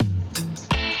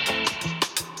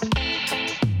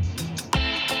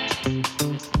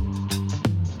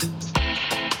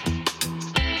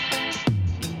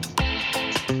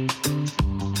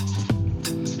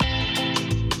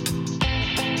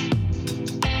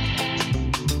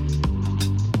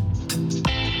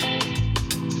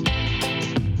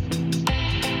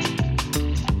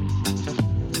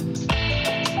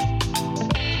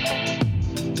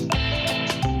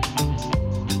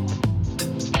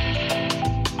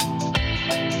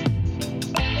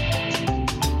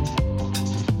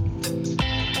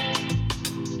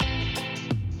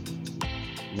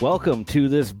Welcome to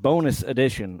this bonus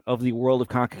edition of the World of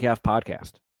CONCACAF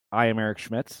podcast. I am Eric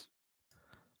Schmitz.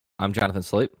 I'm Jonathan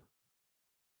Sleep.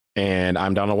 And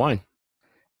I'm Donald Wine.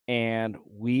 And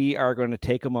we are going to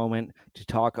take a moment to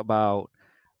talk about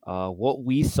what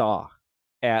we saw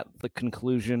at the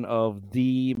conclusion of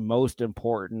the most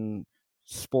important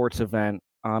sports event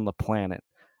on the planet,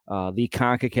 the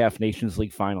CONCACAF Nations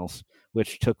League Finals,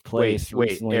 which took place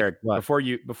recently. Eric, before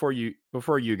you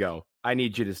go, I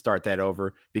need you to start that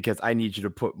over because I need you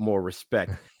to put more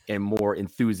respect and more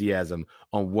enthusiasm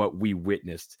on what we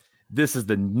witnessed. This is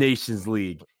the Nations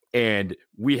League and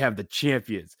we have the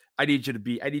champions. I need you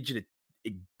to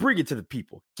bring it to the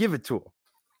people. Give it to them.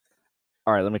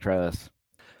 All right, let me try this.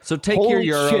 So take your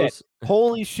Euros. Shit.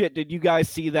 Holy shit, did you guys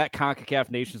see that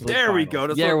CONCACAF Nations League There we Finals?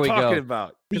 go. That's what I'm talking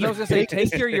about. I was going to say,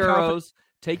 take your Euros,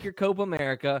 take your Copa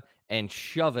America, and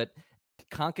shove it.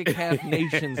 CONCACAF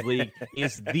Nations League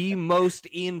is the most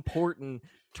important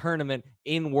tournament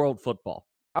in world football.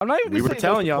 I'm not even we were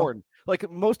telling y'all.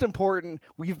 Like, most important,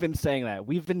 we've been saying that.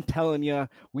 We've been telling you.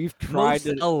 We've tried most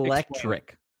to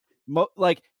electric.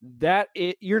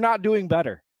 You're not doing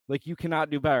better. Like, you cannot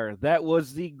do better. That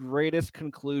was the greatest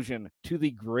conclusion to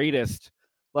the greatest,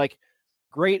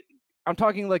 I'm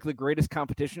talking like the greatest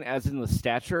competition as in the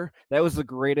stature. That was the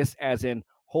greatest as in,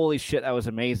 holy shit, that was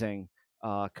amazing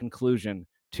conclusion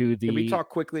to the... Can we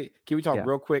talk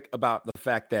real quick about the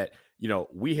fact that,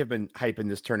 we have been hyping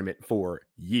this tournament for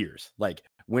years. Like,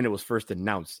 when it was first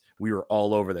announced, we were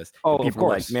all over this. Oh, people of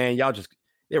course. Were like, man,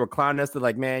 they were clowning us. They're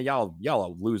like, man, y'all are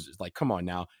losers. Like, come on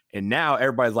now. And now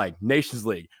everybody's like, Nations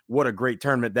League, what a great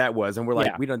tournament that was. And we're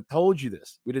like, we done told you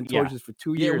this. We didn't told you this for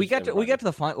 2 years. Yeah, we got to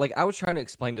the final. Like, I was trying to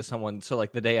explain to someone. So,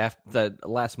 like, the day after the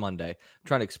last Monday,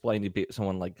 trying to explain to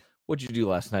someone, like, what'd you do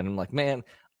last night? And I'm like, man,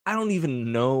 I don't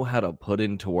even know how to put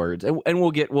into words. And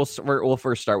we'll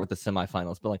first start with the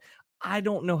semifinals. But, like, I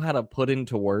don't know how to put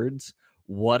into words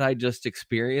what I just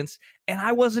experienced. And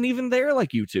I wasn't even there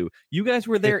like you two. You guys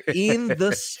were there in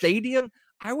the stadium.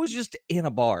 I was just in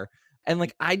a bar. And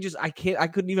like, I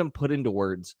couldn't even put into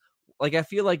words. Like, I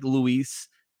feel like Luis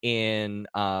in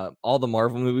all the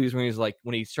Marvel movies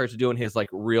when he starts doing his like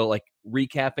real like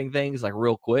recapping things like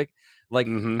real quick. Like,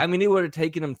 I mean, it would have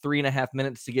taken him 3.5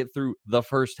 minutes to get through the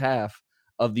first half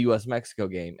of the US-Mexico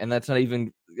game. And that's not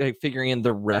even like, figuring in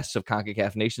the rest of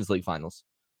CONCACAF Nations League finals.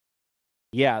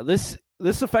 Yeah, this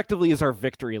effectively is our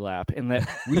victory lap in that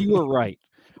we were right.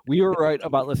 We were right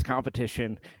about this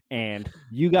competition, and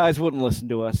you guys wouldn't listen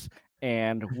to us,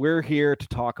 and we're here to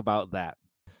talk about that.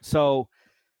 So,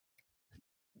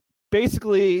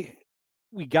 basically,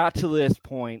 we got to this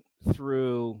point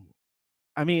through,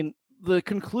 the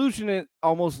conclusion, it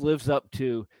almost lives up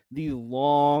to the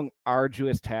long,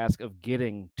 arduous task of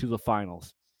getting to the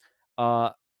finals.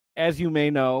 As you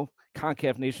may know,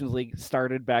 CONCACAF Nations League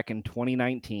started back in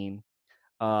 2019.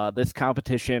 This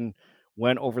competition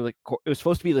went over it was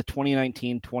supposed to be the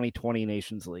 2019-2020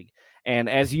 Nations League. And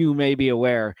as you may be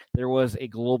aware, there was a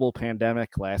global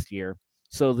pandemic last year.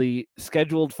 So the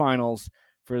scheduled finals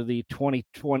for the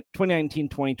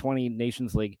 2019-2020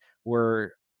 Nations League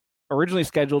were originally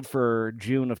scheduled for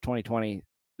June of 2020.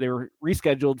 They were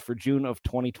rescheduled for June of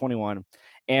 2021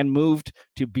 and moved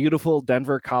to beautiful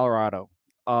Denver, Colorado.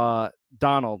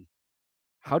 Donald,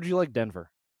 how did you like Denver?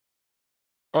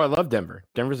 Oh, I love Denver.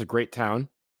 Denver's a great town.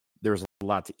 There's a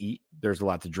lot to eat. There's a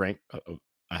lot to drink.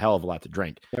 A hell of a lot to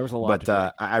drink. There was a lot.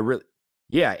 But I really,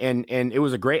 and it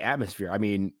was a great atmosphere. I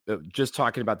mean, just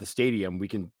talking about the stadium, we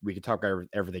can talk about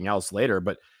everything else later.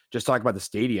 But just talking about the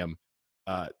stadium,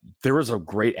 there was a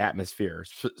great atmosphere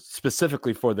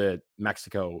specifically for the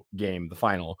Mexico game, the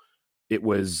final. It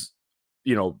was,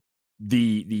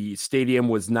 the stadium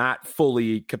was not full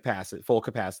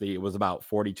capacity. It was about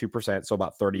 42%, so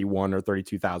about 31 or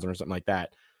 32,000 or something like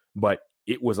that. But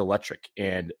it was electric,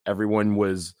 and everyone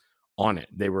was on it.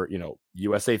 They were,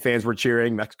 USA fans were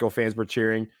cheering, Mexico fans were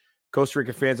cheering, Costa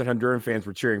Rica fans and Honduran fans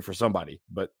were cheering for somebody.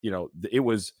 But it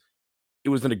was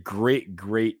in a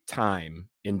great time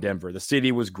in Denver. The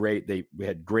city was great. We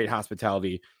had great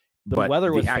hospitality. The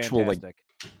weather was fantastic.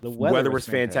 The weather was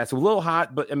fantastic. A little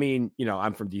hot, but I mean,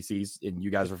 I'm from DC and you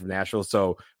guys were from Nashville,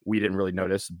 so we didn't really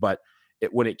notice. But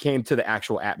when it came to the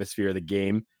actual atmosphere of the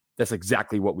game, that's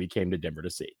exactly what we came to Denver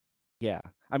to see. Yeah.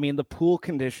 I mean, the pool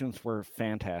conditions were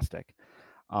fantastic.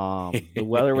 The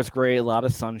weather was great. A lot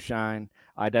of sunshine.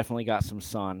 I definitely got some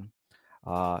sun.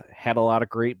 Had a lot of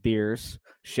great beers.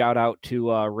 Shout out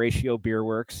to Ratio Beer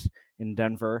Works in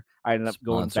Denver. I ended up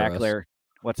going back there.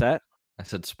 What's that? I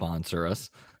said sponsor us.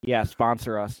 Yeah,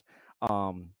 sponsor us.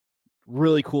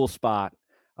 Really cool spot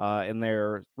in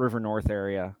their River North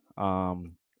area,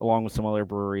 along with some other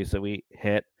breweries that we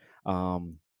hit.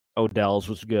 Odell's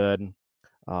was good.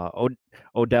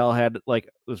 Odell had like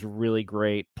this really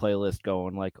great playlist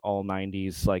going, like all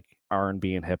 90s like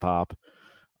R&B and hip hop.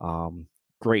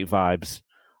 Great vibes.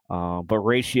 But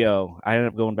Ratio, I ended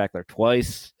up going back there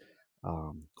twice.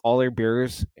 All their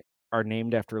beers are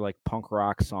named after like punk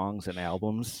rock songs and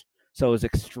albums, so it was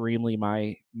extremely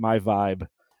my vibe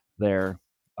there.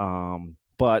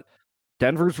 But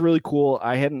Denver's really cool.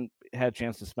 I hadn't had a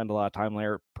chance to spend a lot of time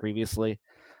there previously.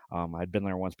 I'd been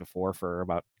there once before for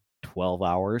about 12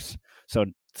 hours, so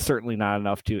certainly not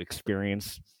enough to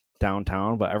experience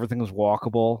downtown, but everything was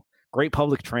walkable. Great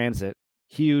public transit.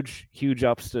 Huge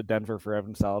ups to Denver for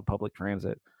having solid public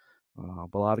transit.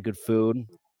 But a lot of good food,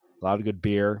 a lot of good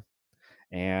beer,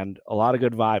 and a lot of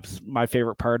good vibes. My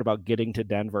favorite part about getting to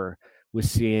Denver was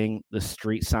seeing the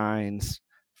street signs,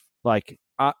 like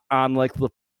on like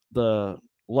the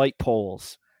light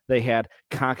poles. They had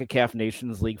CONCACAF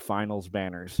Nations League Finals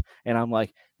banners, and I'm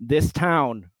like, this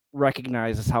town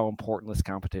recognizes how important this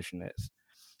competition is.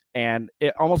 And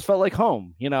it almost felt like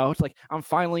home, you know. It's like I'm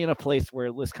finally in a place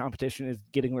where this competition is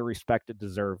getting the respect it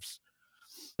deserves.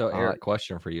 So, Eric,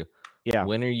 question for you. Yeah.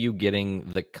 When are you getting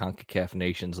the CONCACAF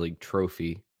Nations League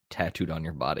trophy tattooed on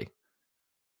your body?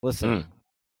 Listen,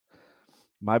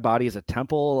 my body is a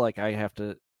temple. Like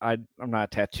I'm not a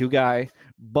tattoo guy,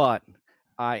 but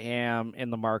I am in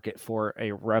the market for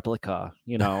a replica,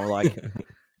 you know, like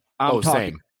I'm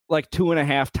talking same. like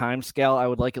 2.5 times scale. I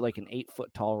would like it like an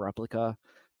 8-foot tall replica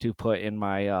to put in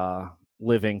my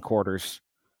living quarters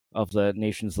of the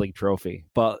Nations League trophy.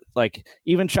 But like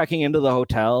even checking into the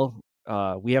hotel,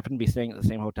 we happen to be staying at the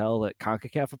same hotel that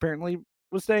CONCACAF apparently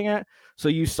was staying at. So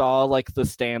you saw like the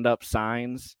stand-up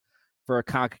signs for a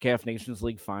CONCACAF Nations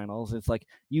League finals. It's like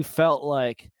you felt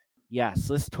like, yes,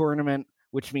 this tournament,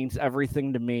 which means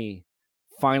everything to me,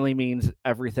 finally means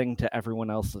everything to everyone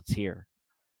else that's here.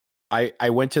 I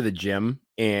went to the gym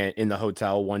and in the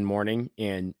hotel one morning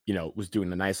and, you know, was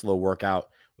doing a nice little workout,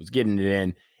 was getting it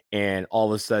in. And all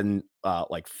of a sudden,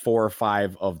 like 4 or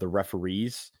 5 of the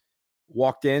referees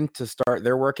walked in to start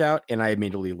their workout. And I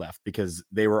immediately left because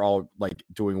they were all like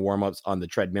doing warm-ups on the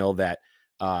treadmill that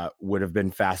would have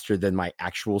been faster than my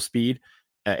actual speed.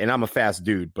 And I'm a fast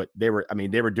dude, but they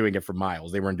were doing it for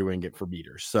miles. They weren't doing it for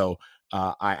meters. So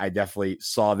I definitely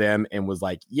saw them and was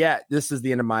like, yeah, this is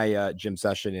the end of my gym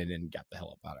session, and then got the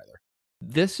hell up out of there.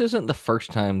 This isn't the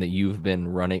first time that you've been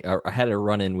running or had a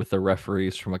run-in with the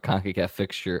referees from a CONCACAF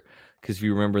fixture. Because if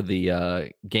you remember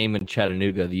the game in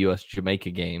Chattanooga, the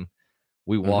U.S.-Jamaica game,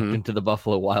 we walked into the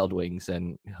Buffalo Wild Wings,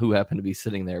 and who happened to be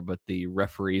sitting there but the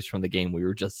referees from the game we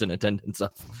were just in attendance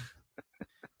of.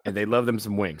 And they love them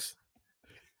some wings.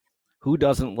 Who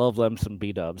doesn't love them some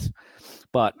B-dubs?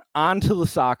 But on to the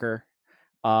soccer.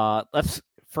 Let's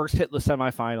first hit the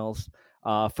semifinals.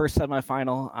 First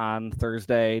semifinal on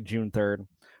Thursday, June 3rd,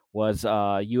 was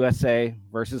USA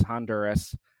versus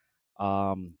Honduras.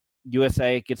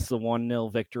 USA gets the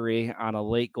 1-0 victory on a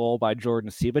late goal by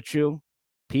Jordan Sibachu.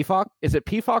 Pefok? Is it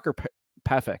Pefok or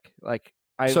Pefik? Like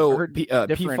I heard different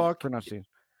Pefok pronunciation.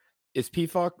 Is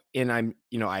Pefok, and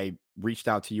I reached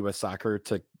out to US Soccer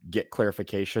to get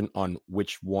clarification on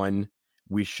which one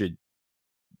we should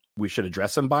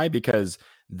address them by, because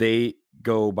they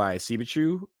go by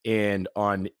Sibachu, and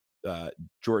on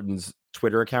Jordan's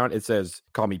Twitter account it says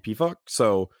call me Pefok.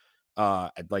 So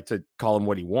I'd like to call him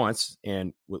what he wants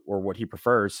or what he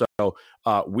prefers. So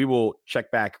we will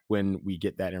check back when we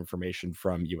get that information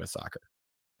from US Soccer.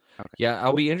 Okay. Yeah,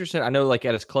 I'll be interested. I know, like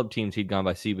at his club teams, he'd gone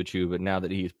by Sibachu, but now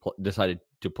that he's decided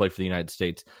to play for the United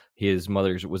States, his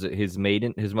mother's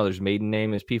maiden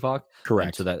name is Pefok.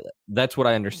 Correct. And so that's what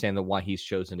I understand why he's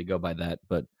chosen to go by that.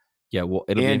 But yeah, well,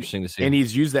 it'll be interesting to see. And he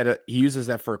uses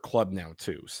that for a club now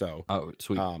too. So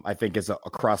sweet. I think it's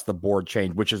across the board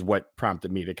change, which is what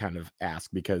prompted me to kind of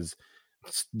ask, because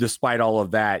despite all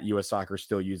of that, US Soccer is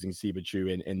still using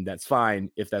Sibachu, and that's fine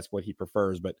if that's what he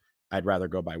prefers, but I'd rather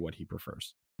go by what he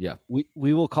prefers. Yeah, we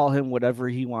will call him whatever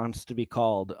he wants to be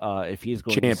called. If he's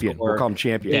going champion, we'll call him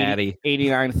champion. Daddy.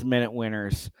 89th minute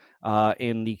winners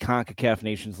in the CONCACAF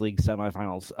Nations League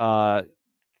semifinals.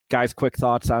 Guys, quick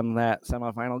thoughts on that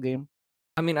semifinal game?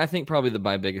 I mean, I think probably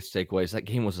my biggest takeaway is that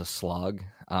game was a slog.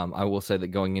 I will say that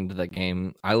going into that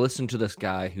game, I listened to this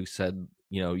guy who said,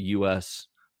 U.S.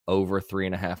 over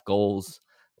 3.5 goals.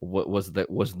 What was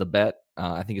the bet?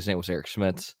 I think his name was Eric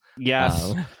Schmitz.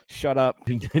 Yes. Shut up.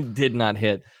 Did not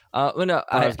hit. No,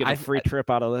 I was getting a free trip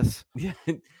out of this. Yeah,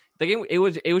 the game it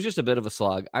was just a bit of a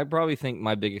slog. I probably think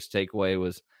my biggest takeaway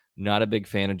was not a big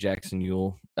fan of Jackson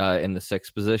Ewell in the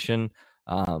 6th position.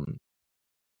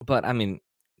 But I mean,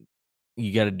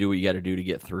 you got to do what you got to do to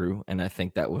get through. And I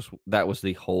think that was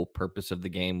the whole purpose of the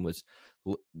game, was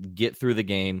get through the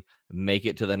game, make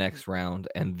it to the next round,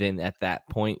 and then at that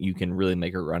point you can really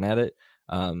make a run at it.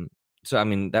 So I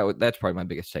mean that's probably my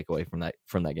biggest takeaway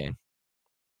from that game.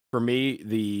 For me,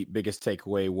 the biggest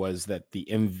takeaway was that the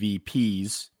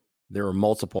MVPs, there were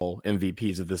multiple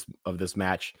MVPs of this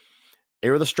match. They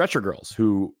were the stretcher girls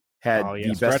who had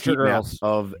the best heat map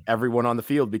of everyone on the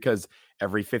field, because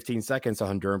every 15 seconds a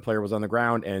Honduran player was on the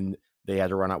ground and they had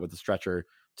to run out with the stretcher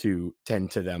to tend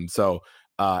to them. So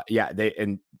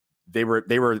they were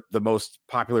the most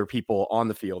popular people on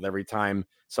the field. Every time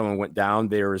someone went down,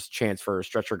 there was chance for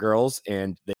stretcher girls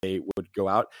and they would go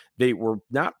out. They were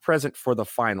not present for the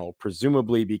final,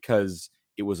 presumably because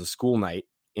it was a school night,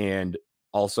 and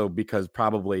also because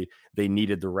probably they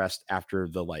needed the rest after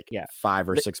the 5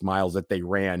 or 6 miles that they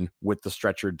ran with the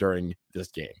stretcher during this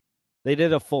game. They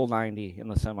did a full 90 in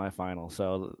the semifinal.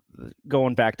 So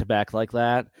going back to back like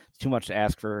that, it's too much to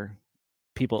ask for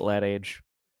people at that age.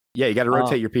 Yeah, you got to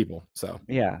rotate your people. So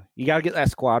yeah, you got to get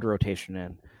that squad rotation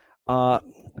in. I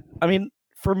mean,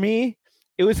 for me,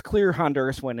 it was clear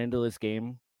Honduras went into this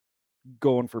game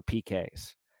going for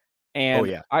PKs.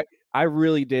 And I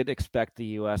really did expect the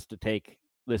U.S. to take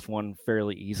this one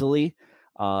fairly easily.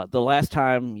 The last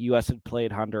time U.S. had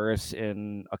played Honduras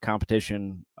in a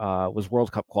competition was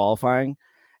World Cup qualifying,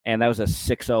 and that was a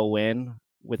 6-0 win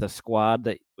with a squad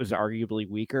that was arguably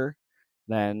weaker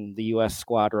than the U.S.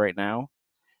 squad right now.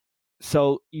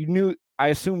 So I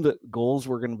assumed that goals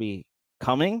were going to be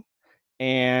coming,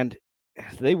 and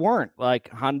they weren't. Like,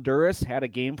 Honduras had a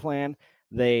game plan.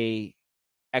 They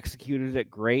executed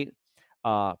it great.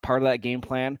 Part of that game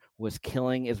plan was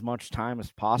killing as much time and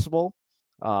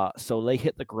so they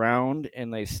hit the ground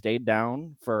and they stayed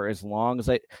down for as long as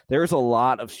there's a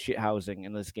lot of shithousing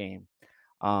in this game.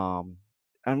 And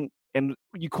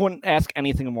you couldn't ask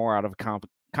anything more out of a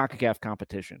CONCACAF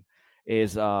competition,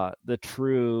 is the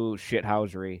true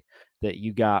shithousery that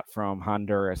you got from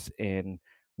Honduras in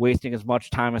wasting as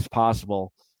much time as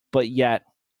possible, but yet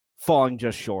falling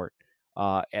just short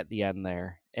at the end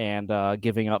there, and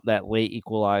giving up that late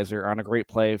equalizer on a great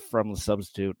play from the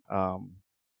substitute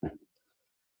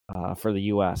for the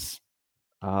U.S.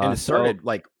 And it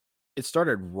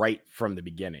started right from the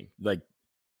beginning. Like,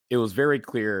 it was very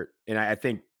clear, and I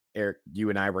think, Eric, you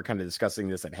and I were kind of discussing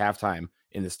this at halftime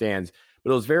in the stands,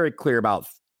 but it was very clear about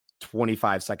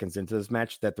 25 seconds into this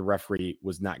match that the referee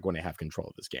was not going to have control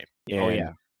of this game.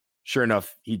 And sure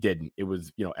enough, he didn't. It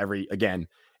was,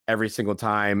 every single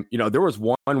time, there was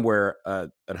one where a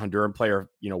Honduran player,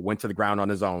 went to the ground on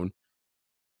his own,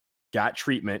 got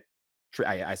treatment.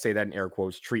 I say that in air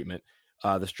quotes, treatment.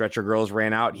 The stretcher girls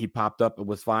ran out. He popped up. It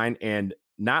was fine. And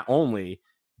not only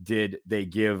did they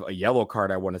give a yellow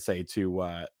card, I want to say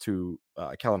to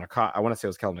Kellen Acosta. I want to say it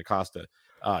was Kellen Acosta.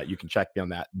 You can check me on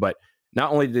that. But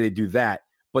not only did they do that,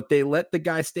 but they let the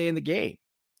guy stay in the game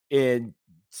and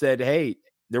said, hey,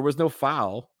 there was no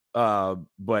foul,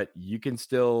 but you can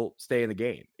still stay in the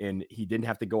game. And he didn't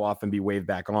have to go off and be waved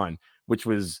back on, which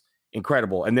was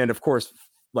incredible. And then, of course,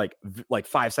 like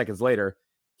 5 seconds later,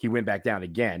 he went back down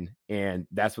again. And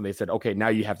that's when they said, okay, now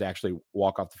you have to actually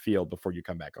walk off the field before you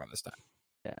come back on this time.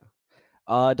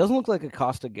 Yeah. It doesn't look like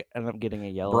Acosta ended up getting a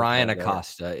yellow. Brian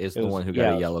Acosta is the one who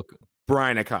got a yellow.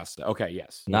 Brian Acosta. Okay,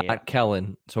 yes. Not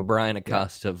Kellen. So Brian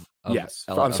Acosta. Yes.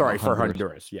 I'm sorry, for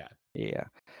Honduras. Yeah. Yeah.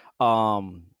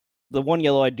 The one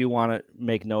yellow I do want to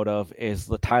make note of is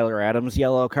the Tyler Adams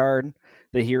yellow card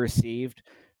that he received,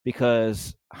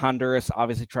 because Honduras,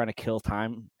 obviously trying to kill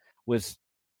time, was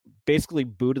basically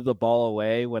booted the ball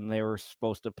away when they were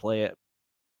supposed to play it.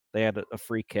 They had a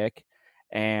free kick,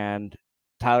 and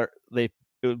the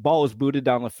ball was booted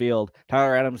down the field.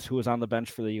 Tyler Adams, who was on the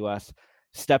bench for the U.S.,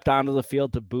 stepped onto the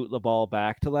field to boot the ball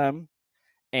back to them.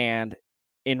 And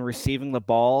in receiving the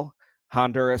ball,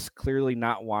 Honduras, clearly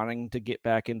not wanting to get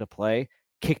back into play,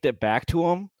 kicked it back to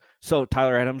him. So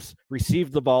Tyler Adams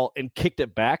received the ball and kicked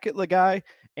it back at the guy,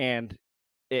 and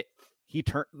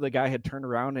the guy had turned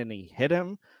around and he hit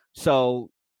him.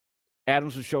 So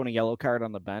Adams was shown a yellow card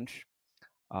on the bench.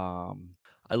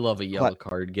 I love a yellow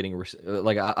card getting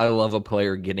I love a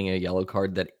player getting a yellow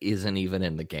card that isn't even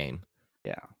in the game.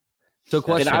 Yeah. So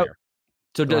question.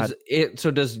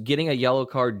 Does getting a yellow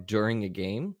card during a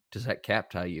game, does that cap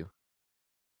tie you?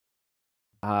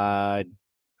 No. I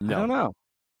don't know.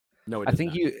 No, I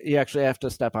think you actually have to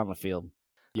step on the field.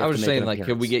 I was saying, like,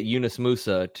 could we get Yunus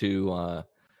Musa to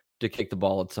kick the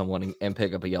ball at someone and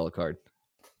pick up a yellow card?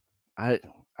 I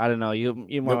don't know. You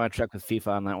might want to check with FIFA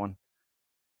on that one.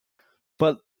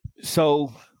 But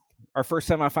so our first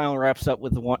semifinal wraps up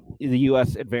with the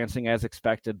U.S. advancing as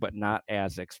expected, but not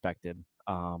as expected,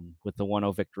 with the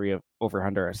 1-0 victory over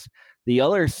Honduras. The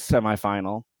other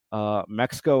semifinal,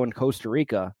 Mexico and Costa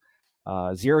Rica,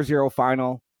 0-0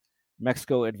 final.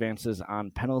 Mexico advances on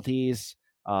penalties.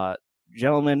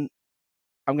 Gentlemen,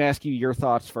 I'm going to ask you your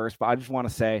thoughts first, but I just want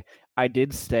to say I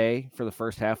did stay for the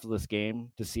first half of this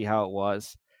game to see how it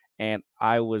was, and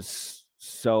I was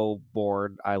so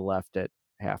bored I left at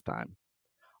halftime.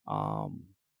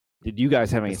 Did you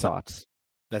guys have any thoughts?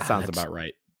 That sounds about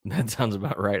right. That sounds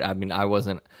about right. I mean,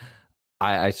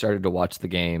 I started to watch the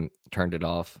game, turned it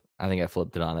off. I think I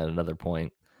flipped it on at another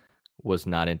point, was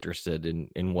not interested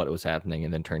in what was happening,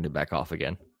 and then turned it back off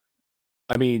again.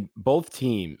 I mean, both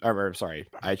teams, or sorry,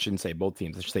 I shouldn't say both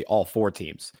teams. I should say all four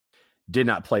teams did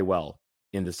not play well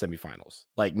in the semifinals.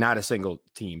 Like, not a single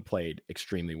team played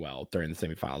extremely well during the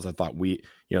semifinals. I thought the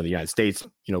United States,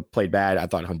 played bad. I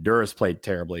thought Honduras played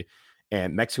terribly.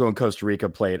 And Mexico and Costa Rica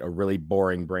played a really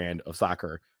boring brand of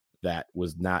soccer that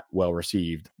was not well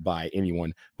received by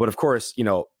anyone. But of course,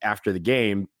 after the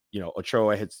game,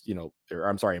 Ochoa hits,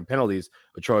 in penalties,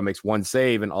 Ochoa makes one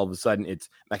save, and all of a sudden it's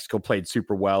Mexico played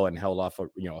super well and held off a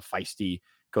feisty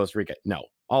Costa Rica. No,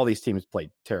 all these teams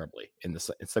played terribly in the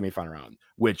semifinal round,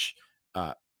 which,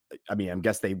 I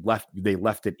guess they left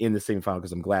it in the semifinal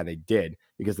because I'm glad they did,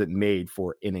 because it made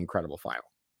for an incredible final.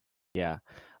 Yeah.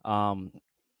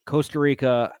 Costa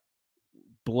Rica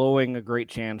blowing a great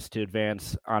chance to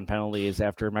advance on penalties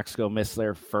after Mexico missed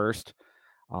their first.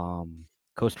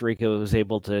 Costa Rica was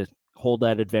able to hold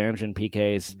that advantage in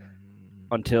PKs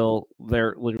until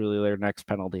their next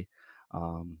penalty,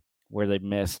 where they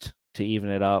missed to even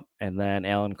it up. And then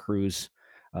Alan Cruz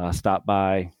stopped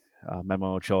by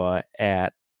Memo Ochoa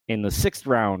in the sixth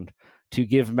round to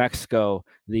give Mexico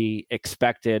the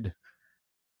expected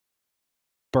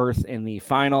berth in the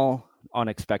final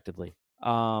unexpectedly.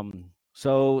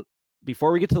 So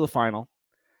before we get to the final,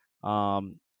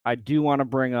 I do want to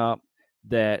bring up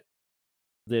that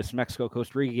this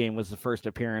Mexico-Costa Rica game was the first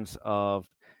appearance of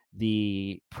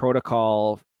the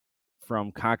protocol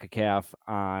from CONCACAF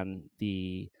on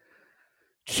the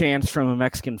chants from the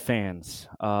Mexican fans.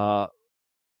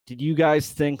 Did you guys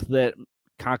think that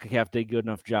CONCACAF did a good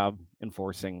enough job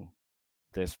enforcing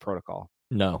this protocol?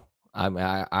 No, I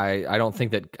don't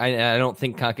think that. I don't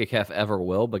think CONCACAF ever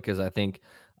will, because I think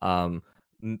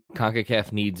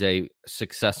CONCACAF needs a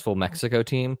successful Mexico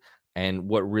team. And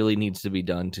what really needs to be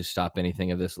done to stop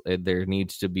anything of this, there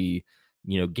needs to be,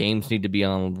 games need to be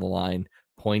on the line,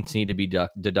 points need to be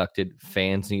deducted,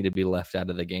 fans need to be left out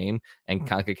of the game, and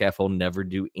CONCACAF will never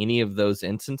do any of those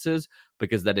instances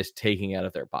because that is taking out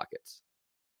of their pockets.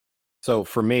 So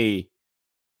for me,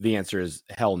 the answer is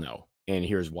hell no, and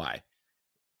here's why.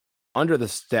 Under the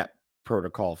step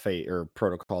protocol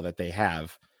that they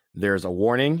have, there's a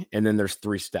warning, and then there's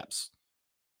 3 steps.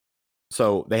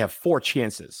 So they have 4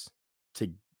 chances to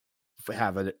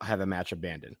have a match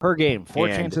abandoned per game. 4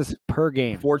 chances per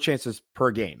game. 4 chances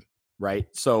per game, right?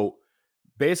 So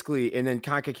basically, and then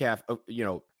CONCACAF,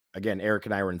 again, Eric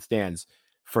and I were in stands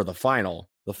for the final.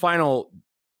 The final,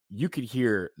 you could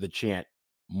hear the chant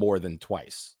more than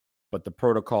twice, but the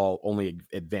protocol only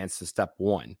advanced to step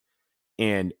 1.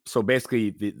 And so basically,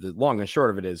 the long and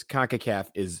short of it is CONCACAF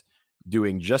is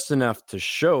doing just enough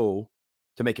to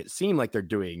make it seem like they're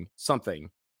doing something,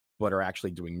 but are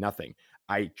actually doing nothing.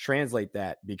 I translate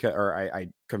that I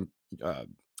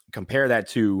compare that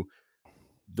to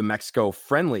the Mexico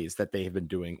friendlies that they have been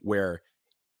doing, where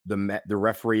the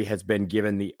referee has been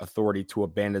given the authority to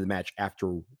abandon the match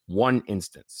after one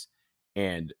instance,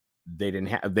 and they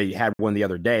had one the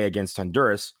other day against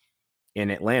Honduras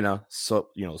in Atlanta, so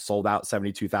sold out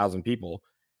 72,000 people.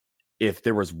 If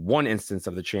there was one instance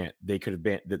of the chant, the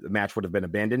match would have been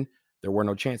abandoned. There were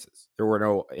no chances. There were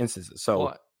no instances.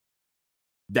 So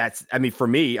for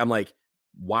me, I'm like,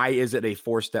 why is it a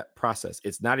 4-step process?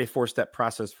 It's not a 4-step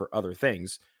process for other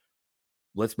things.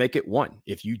 Let's make it 1.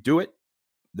 If you do it,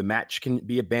 the match can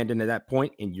be abandoned at that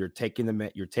point, and you're taking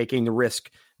the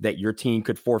risk that your team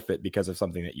could forfeit because of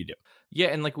something that you do. Yeah,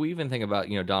 and like we even think about,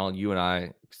 Donald, you and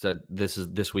I said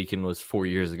this weekend was 4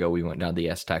 years ago. We went down the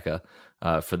Azteca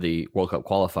for the World Cup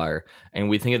qualifier, and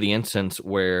we think of the instance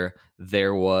where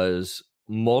there was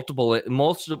multiple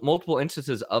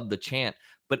instances of the chant,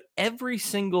 but every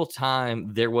single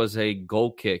time there was a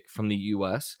goal kick from the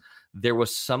U.S., there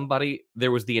was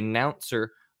the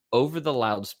announcer over the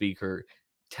loudspeaker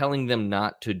telling them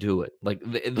not to do it. Like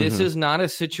this is not a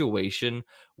situation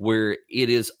where it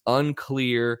is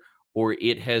unclear or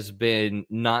it has been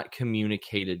not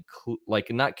communicated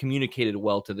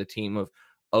well to the team of,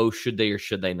 should they or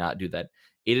should they not do that?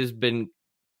 It has been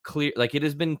clear, like it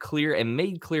has been clear and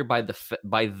made clear by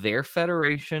by their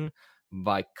federation,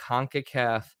 by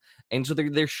CONCACAF, and so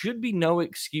there should be no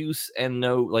excuse and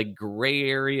no like gray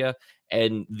area,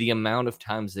 and the amount of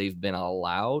times they've been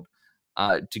allowed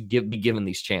to be given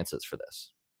these chances for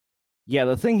this. Yeah,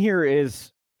 the thing here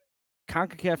is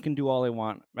CONCACAF can do all they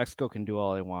want. Mexico can do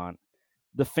all they want.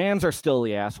 The fans are still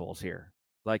the assholes here.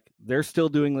 Like, they're still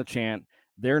doing the chant.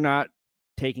 They're not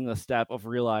taking the step of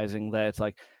realizing that it's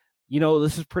like,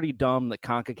 this is pretty dumb that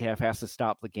CONCACAF has to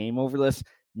stop the game over this.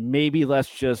 Maybe let's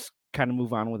just kind of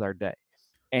move on with our day.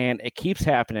 And it keeps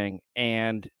happening.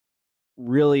 And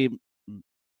really,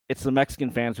 it's the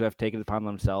Mexican fans who have taken it upon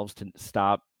themselves to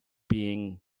stop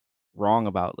being wrong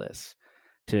about this,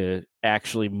 to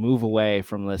actually move away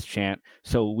from this chant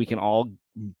so we can all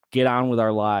get on with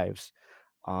our lives.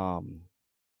 And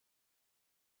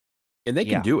they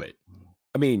can do it.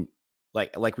 I mean,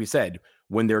 like we said,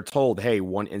 when they're told, hey,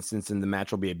 one instance in the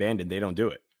match will be abandoned, they don't do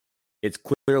it. It's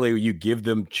clearly you give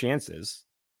them chances.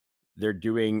 They're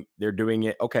doing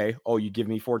it. Okay. Oh, you give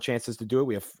me 4 chances to do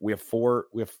it. We have 4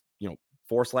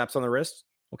 slaps on the wrist.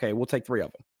 Okay, we'll take 3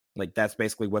 of them. Like, that's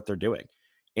basically what they're doing.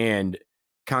 And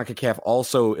CONCACAF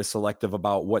also is selective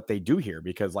about what they do here,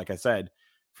 because like I said,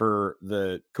 for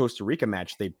the Costa Rica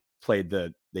match, they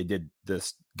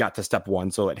got to step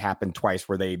 1. So it happened twice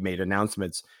where they made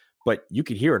announcements, but you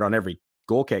could hear it on every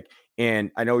goal kick.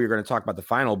 And I know you're going to talk about the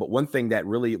final, but one thing that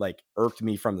really like irked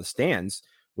me from the stands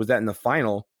was that in the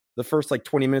final, the first like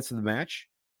 20 minutes of the match,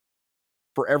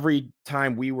 for every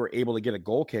time we were able to get a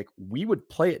goal kick, we would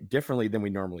play it differently than we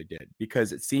normally did,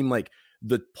 because it seemed like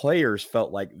the players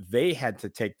felt like they had to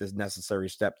take this necessary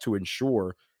step to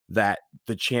ensure that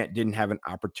the chant didn't have an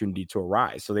opportunity to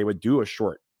arise. So they would do a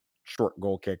short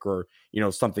goal kick, or,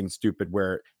 something stupid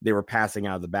where they were passing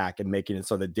out of the back and making it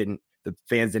so that the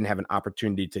fans didn't have an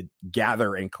opportunity to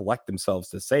gather and collect themselves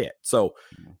to say it. So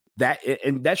that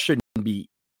shouldn't be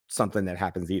something that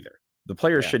happens either. The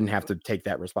players shouldn't have to take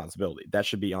that responsibility. That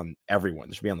should be on everyone.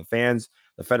 It should be on the fans,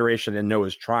 the federation, and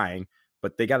Noah's trying,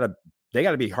 but they gotta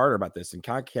be harder about this. And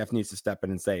CONCACAF needs to step in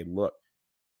and say, look,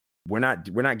 we're not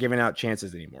giving out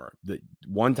chances anymore. The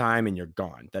one time and you're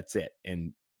gone. That's it.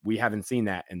 And we haven't seen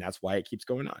that, and that's why it keeps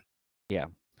going on. Yeah.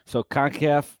 So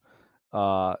CONCACAF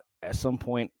at some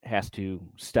point has to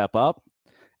step up,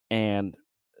 and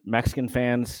Mexican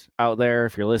fans out there,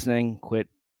 if you're listening,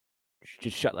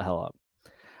 just shut the hell up.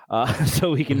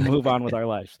 So we can move on with our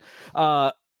lives.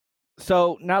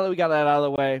 So now that we got that out of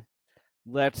the way,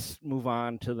 let's move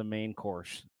on to the main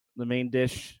course, the main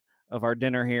dish of our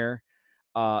dinner here.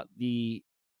 The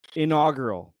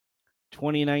inaugural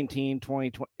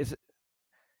 2019-2020.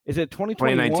 Is it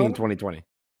 2021? 2019-2020.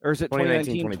 Or is it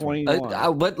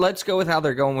 2019-2021? Let's go with how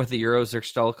they're going with the Euros. They're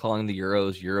still calling the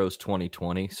Euros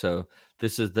 2020. So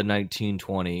this is the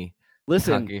 1920.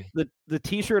 Listen, the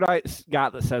T-shirt I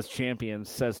got that says champions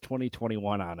says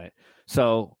 2021 on it.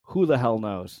 So who the hell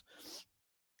knows?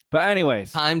 But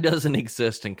anyways. Time doesn't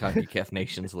exist in CONCACAF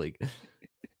Nations League.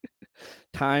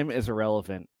 Time is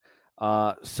irrelevant.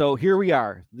 So here we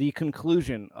are, the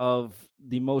conclusion of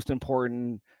the most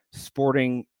important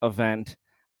sporting event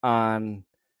in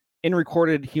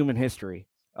recorded human history,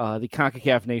 the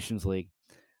CONCACAF Nations League.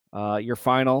 Your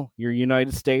final, your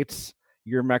United States,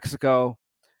 your Mexico.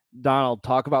 Donald,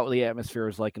 talk about what the atmosphere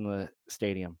was like in the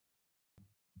stadium.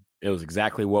 It was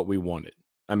exactly what we wanted.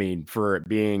 I mean, for it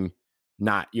being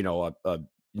not,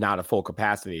 not a full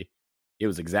capacity, it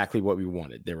was exactly what we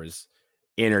wanted. There was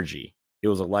energy. It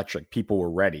was electric. People were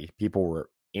ready. People were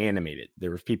animated.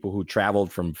 There was people who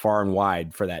traveled from far and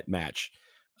wide for that match.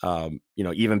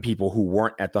 Even people who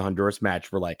weren't at the Honduras match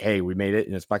were like, hey, we made it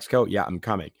and it's Mexico. Yeah, I'm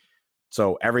coming.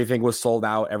 So everything was sold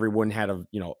out. Everyone had it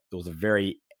was a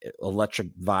very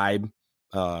electric vibe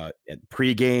at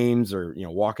pre-games, or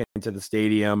walking into the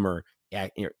stadium, or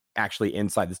actually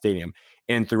inside the stadium.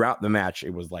 And throughout the match,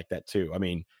 it was like that too. I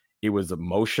mean, it was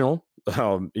emotional.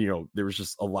 There was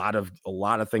just a lot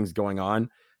of things going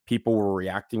on. People were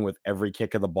reacting with every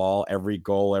kick of the ball, every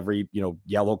goal, every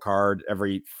yellow card,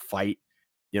 every fight,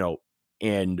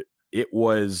 and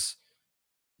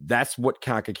that's what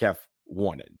CONCACAF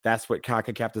wanted. That's what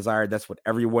CONCACAF desired. That's what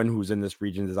everyone who's in this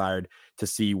region desired, to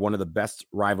see one of the best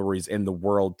rivalries in the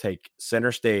world take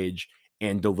center stage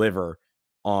and deliver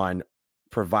on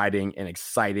providing an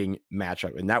exciting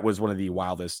matchup. And that was one of the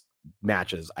wildest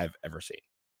matches I've ever seen.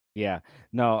 Yeah.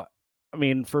 No, I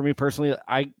mean, for me personally,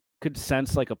 I could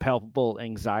sense like a palpable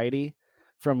anxiety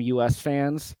from U.S.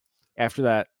 fans after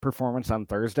that performance on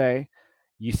Thursday.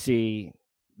 You see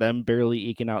them barely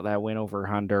eking out that win over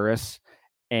Honduras.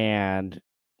 And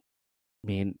I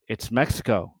mean, it's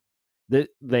Mexico.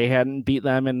 they hadn't beat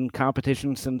them in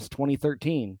competition since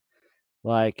 2013.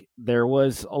 Like, there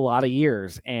was a lot of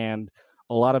years and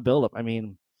a lot of buildup. I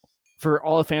mean, for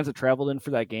all the fans that traveled in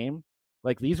for that game,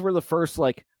 like, these were the first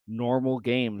like normal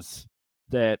games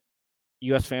that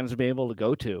U.S. fans would be able to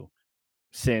go to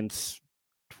since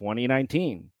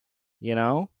 2019. You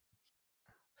know,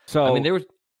 so I mean,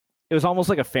 it was almost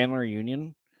like a family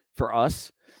reunion for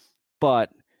us,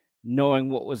 but knowing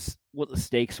what the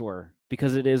stakes were,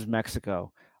 because it is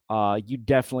Mexico, you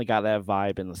definitely got that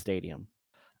vibe in the stadium.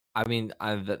 I mean,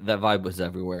 that vibe was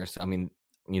everywhere. So, I mean,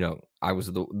 I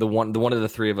was the one of the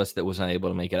three of us that was unable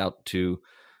to make it out to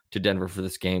Denver for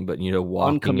this game, but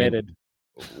walking uncommitted.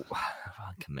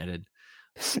 Uncommitted.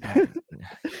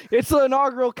 It's the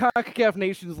inaugural CONCACAF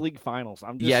Nations League Finals.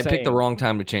 I'm just saying. I picked the wrong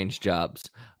time to change jobs.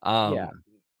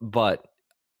 But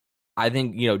I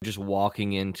think just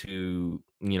walking into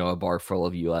a bar full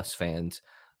of U.S. fans,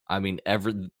 I mean,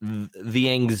 the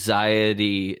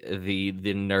anxiety,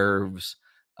 the nerves,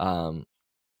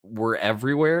 were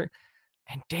everywhere,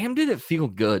 and damn, did it feel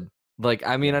good. Like,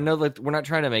 I mean, I know that we're not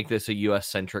trying to make this a U.S.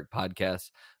 centric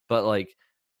podcast, but like,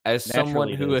 as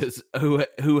someone who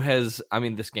has, I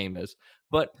mean, this game is,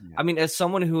 but I mean, as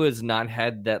someone who has not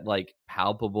had that like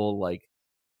palpable, like,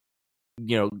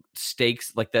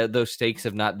 stakes, like that, those stakes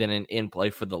have not been in play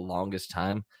for the longest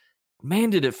time. Man,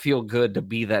 did it feel good to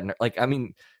be that, like, I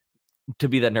mean, to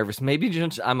be that nervous. Maybe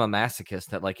just I'm a masochist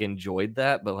that like enjoyed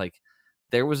that, but like,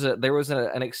 there was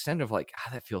an extent of like,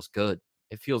 that feels good.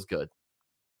 It feels good.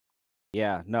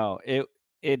 Yeah, no,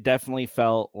 it definitely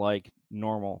felt like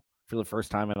normal for the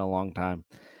first time in a long time,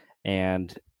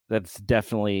 and that's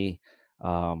definitely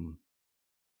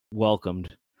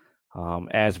welcomed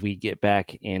as we get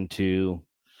back into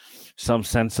some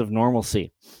sense of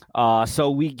normalcy.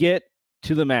 So we get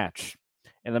to the match,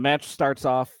 and the match starts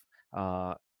off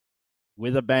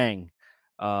with a bang.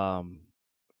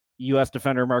 U.S.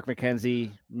 defender Mark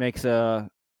McKenzie makes a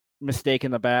mistake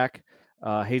in the back.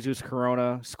 Jesus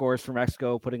Corona scores for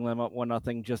Mexico, putting them up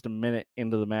 1-0 just a minute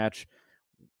into the match.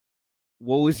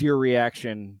 What was your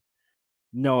reaction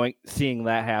seeing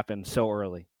that happen so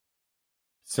early?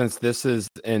 Since this is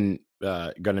going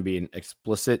to be an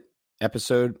explicit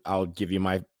episode, I'll give you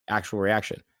my actual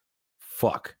reaction.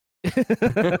 Fuck.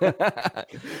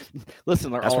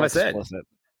 Listen, that's all explicit. Said.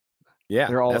 Yeah,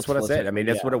 that's what I said. I mean,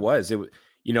 that's what it was. It,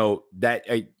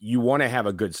 that you want to have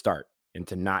a good start, and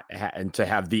to not and to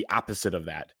have the opposite of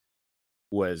that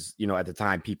was, at the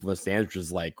time, people in the stands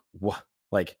was like, what?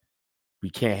 Like, we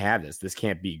can't have this. This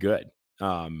can't be good.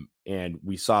 And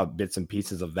we saw bits and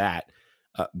pieces of that.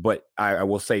 But I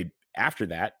will say after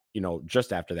that,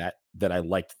 just after that, that I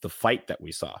liked the fight that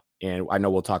we saw. And I know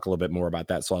we'll talk a little bit more about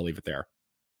that, so I'll leave it there.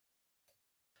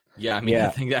 Yeah, I mean, I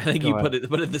think you put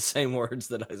it the same words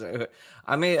that I said.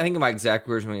 I think my exact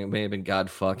words may have been "God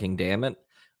fucking damn it,"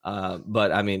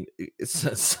 but I mean, it's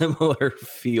a similar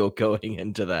feel going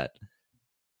into that.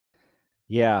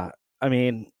 Yeah, I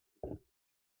mean,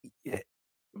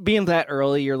 being that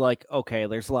early, you're like, okay,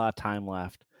 there's a lot of time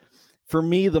left. For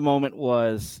me, the moment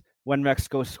was when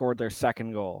Mexico scored their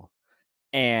second goal,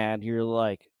 and you're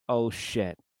like, oh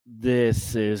shit,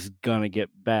 this is gonna get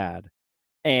bad.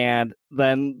 And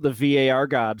then the VAR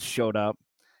gods showed up,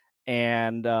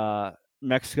 and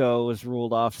Mexico was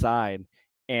ruled offside.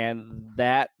 And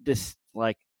that it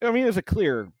was a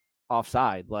clear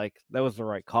offside. Like, that was the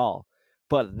right call.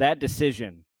 But that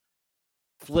decision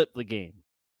flipped the game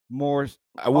almost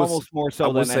more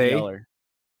so than any other.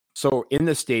 So in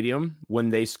the stadium, when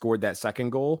they scored that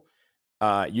second goal,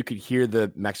 you could hear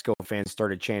the Mexico fans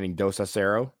started chanting Dos a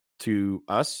Cero to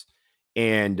us.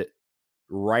 And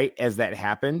right as that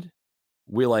happened,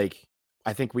 I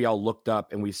think we all looked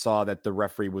up and we saw that the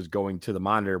referee was going to the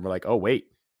monitor. And we're like, oh, wait,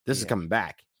 this is coming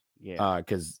back. Yeah.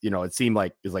 Because, it seemed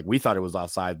like we thought it was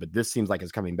offside, but this seems like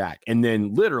it's coming back. And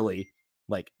then literally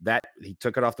like that, he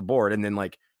took it off the board. And then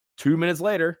like 2 minutes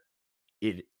later,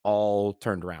 it all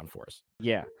turned around for us.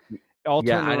 Yeah. All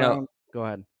turned around. Know. Go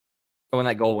ahead. When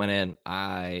that goal went in,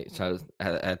 I was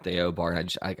at the O bar,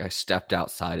 and I stepped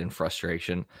outside in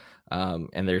frustration. And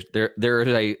there's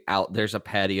a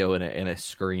patio and a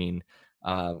screen.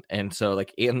 And so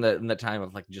like in the time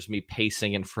of like just me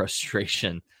pacing in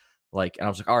frustration, and I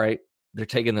was like, all right, they're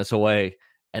taking this away.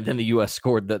 And then the US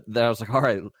scored that. Then I was like, all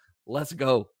right, let's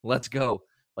go. Like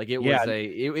there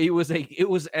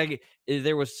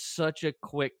was such a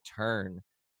quick turn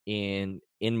in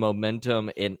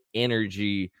momentum and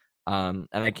energy. And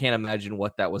I can't imagine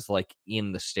what that was like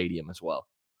in the stadium as well.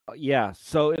 Yeah.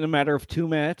 So in a matter of 2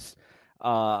 minutes,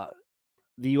 the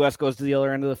U.S. goes to the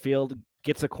other end of the field,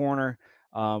 gets a corner.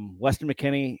 Weston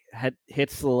McKennie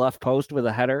hits the left post with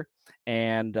a header,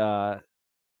 and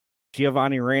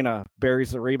Giovanni Reyna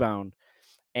buries the rebound,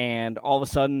 and all of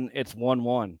a sudden it's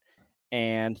 1-1,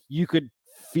 and you could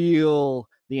feel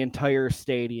the entire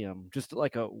stadium, just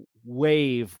like a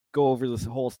wave, go over this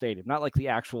whole stadium. Not like the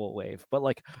actual wave, but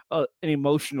like an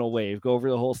emotional wave go over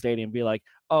the whole stadium and be like,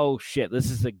 oh shit, this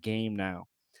is a game now.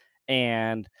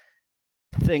 And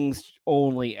things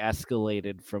only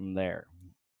escalated from there.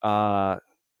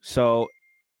 So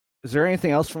is there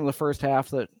anything else from the first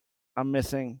half that I'm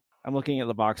missing? I'm looking at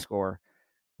the box score.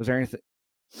 Was there anything?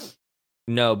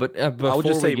 No, but before I'll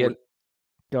just say, go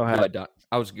ahead.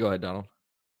 Go ahead, Donald.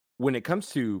 When it comes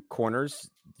to corners,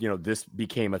 this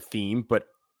became a theme, but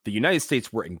the United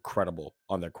States were incredible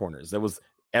on their corners. There was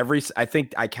I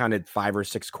think I counted 5 or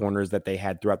 6 corners that they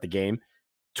had throughout the game.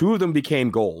 2 of them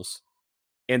became goals,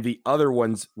 and the other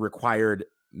ones required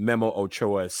Memo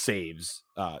Ochoa saves.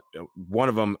 One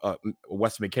of them,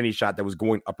 Wes McKennie shot that was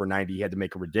going upper 90. He had to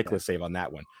make a ridiculous save on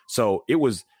that one. So it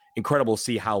was incredible to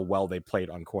see how well they played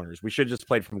on corners. We should have just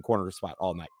played from corner to spot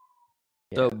all night.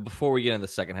 So before we get into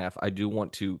the second half, I do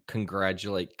want to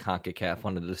congratulate CONCACAF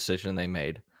on the decision they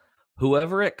made.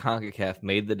 Whoever at CONCACAF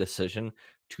made the decision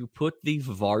to put the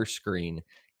VAR screen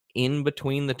in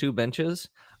between the 2 benches,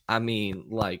 I mean,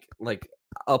 like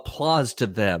applause to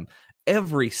them.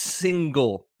 Every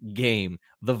single game,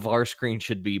 the VAR screen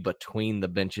should be between the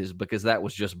benches because that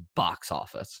was just box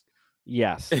office.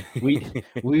 Yes, we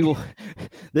will.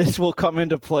 This will come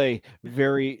into play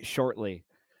very shortly.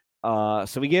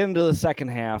 So we get into the second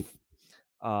half.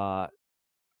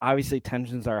 Obviously,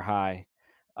 tensions are high.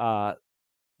 The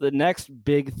next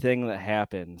big thing that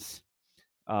happens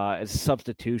is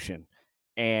substitution,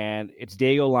 and it's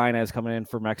Diego Lainez coming in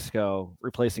for Mexico,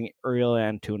 replacing Uriel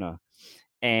Antuna.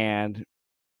 And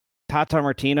Tata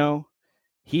Martino,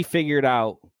 he figured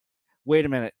out, wait a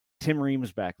minute, Tim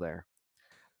Ream's back there.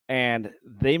 And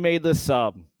they made the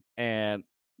sub, and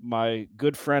my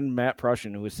good friend Matt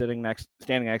Prussian, who was standing next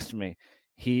to me,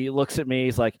 he looks at me,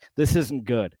 he's like, this isn't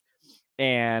good.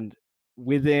 And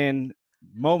within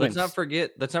moments, let's not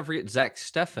forget Zach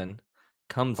Steffen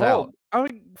comes out. I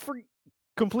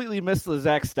completely missed the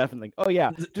Zach Steffen thing. Oh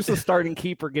yeah, just a starting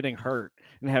keeper getting hurt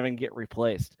and having to get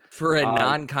replaced for a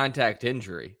non-contact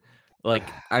injury. Like,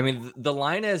 I mean, the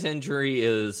Lainez injury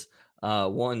is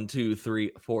 1, 2,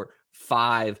 3, 4,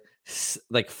 5,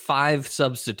 like 5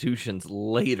 substitutions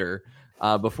later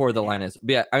before the Lainez.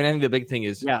 But yeah, I mean, I think the big thing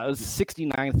is, it was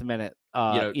 69th minute.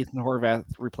 Ethan Horvath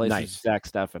replaces Zach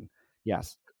Steffen.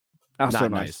 Yes, not so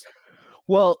nice.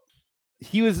 Well,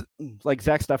 he was like,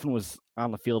 Zach Steffen was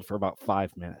on the field for about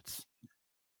 5 minutes.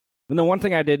 And the one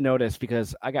thing I did notice,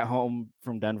 because I got home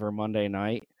from Denver Monday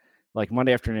night, like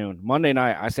Monday afternoon. Monday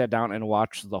night, I sat down and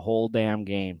watched the whole damn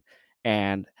game.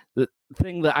 And the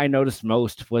thing that I noticed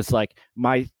most was like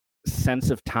my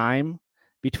sense of time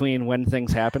between when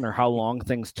things happened or how long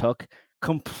things took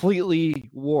completely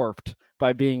warped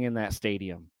by being in that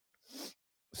stadium.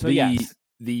 So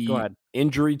the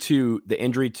injury to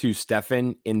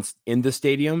Steffen in the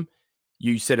stadium,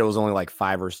 you said it was only like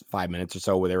 5 minutes or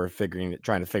so where they were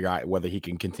trying to figure out whether he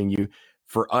can continue.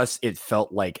 For us, it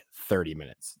felt like 30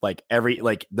 minutes. Like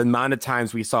the amount of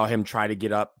times we saw him try to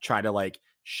get up, try to like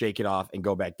shake it off and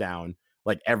go back down,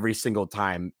 like every single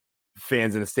time,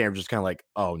 fans in the stand were just kind of like,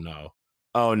 oh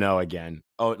no again,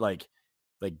 like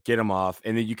get him off.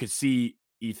 And then you could see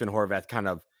Ethan Horvath kind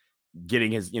of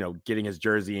getting his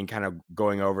jersey and kind of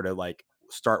going over to like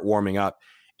start warming up,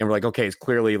 and we're like, okay, it's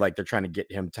clearly like they're trying to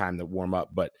get him time to warm up,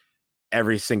 but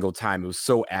every single time it was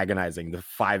so agonizing. The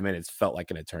 5 minutes felt like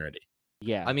an eternity.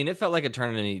 Yeah, I mean, it felt like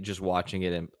eternity just watching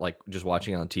it and like just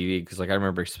watching it on TV, because like I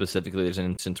remember specifically there's an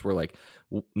instance where like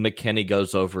McKennie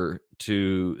goes over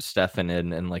to Steffen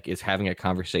and like is having a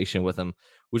conversation with him,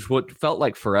 which what felt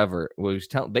like forever.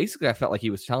 Basically, I felt like he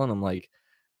was telling him like,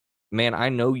 man, I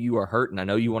know you are hurt and I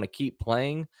know you want to keep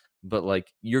playing, but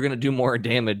like you're gonna do more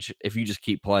damage if you just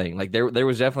keep playing. Like there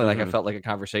was definitely like I felt like a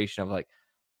conversation of like,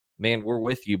 man, we're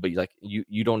with you, but like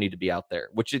you don't need to be out there,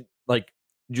 which it like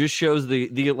just shows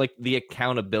the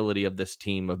accountability of this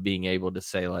team of being able to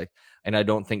say like, and I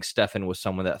don't think Steffen was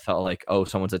someone that felt like, oh,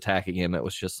 someone's attacking him. It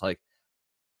was just like,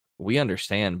 we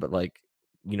understand, but like,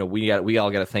 we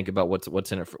all got to think about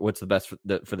what's in it, what's the best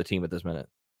for the team at this minute.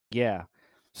 Yeah.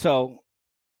 So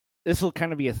this will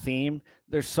kind of be a theme.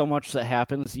 There's so much that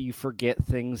happens, you forget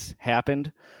things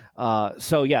happened.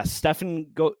 So yeah,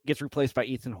 Steffen gets replaced by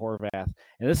Ethan Horvath,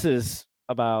 and this is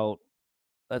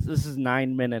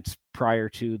 9 minutes prior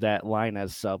to that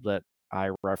Lainez sub that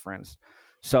I referenced.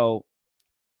 So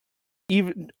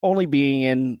even only being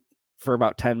in for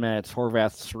about 10 minutes,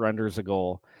 Horvath surrenders a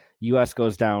goal. U.S.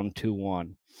 goes down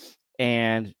 2-1.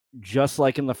 And just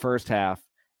like in the first half,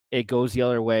 it goes the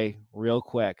other way real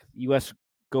quick. U.S.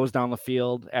 goes down the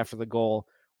field after the goal,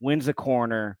 wins a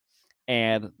corner,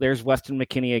 and there's Weston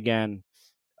McKennie again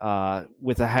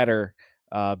with a header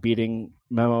beating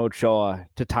Memo Ochoa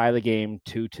to tie the game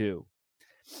 2-2.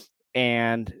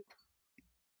 And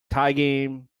tie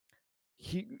game,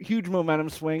 huge momentum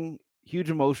swing, huge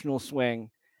emotional swing.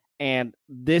 And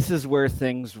this is where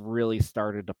things really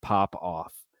started to pop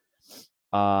off.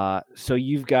 So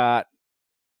you've got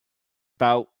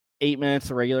about 8 minutes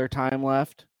of regular time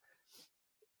left.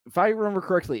 If I remember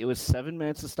correctly, it was 7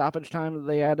 minutes of stoppage time that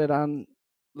they added on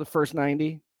the first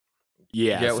 90.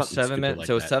 Yeah, it was 7 minutes. Like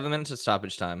so it was 7 minutes of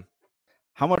stoppage time.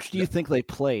 How much do you think they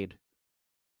played?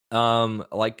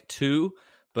 Like 2,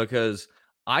 because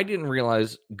I didn't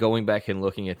realize going back and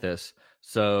looking at this.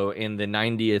 So in the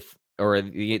 90th, or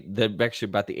actually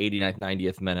about the 89th,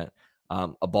 90th minute,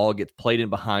 a ball gets played in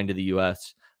behind to the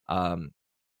U.S. In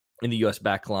the U.S.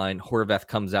 back line. Horvath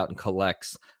comes out and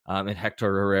collects, and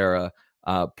Hector Herrera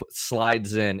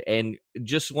slides in, and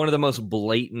just one of the most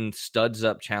blatant studs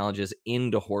up challenges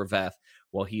into Horvath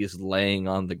while he is laying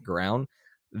on the ground.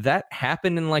 That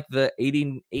happened in like the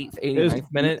 88th, 89th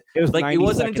minute. It was like it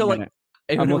wasn't until minute.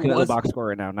 like I'm looking at the box score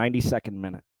right now. 92nd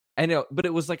minute. I know, but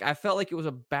it was like I felt like it was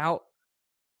about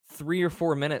 3 or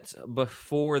 4 minutes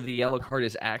before the yellow card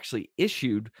is actually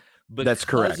issued. That's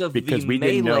correct, because we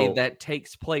didn't know that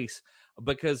takes place.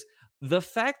 Because the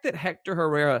fact that Hector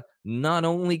Herrera not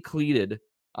only cleated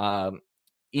Ethan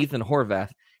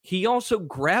Horvath, he also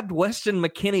grabbed Weston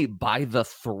McKennie by the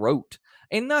throat.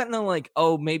 And not in like,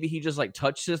 oh, maybe he just like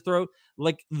touched his throat.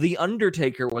 Like the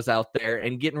Undertaker was out there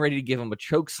and getting ready to give him a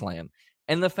choke slam.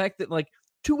 And the fact that like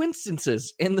 2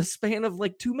 instances in the span of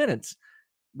like 2 minutes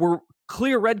were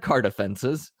clear red card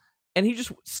offenses, and he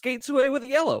just skates away with a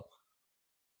yellow.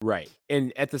 Right.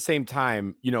 And at the same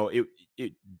time, you know,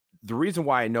 the reason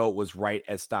why I know it was right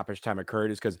as stoppage time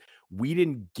occurred is because we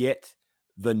didn't get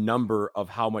the number of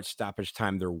how much stoppage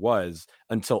time there was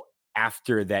until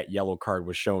after that yellow card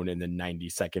was shown in the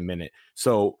 92nd minute.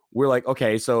 So we're like,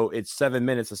 okay, so it's 7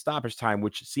 minutes of stoppage time,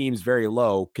 which seems very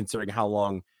low considering how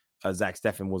long Zach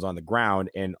Steffen was on the ground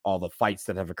and all the fights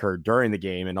that have occurred during the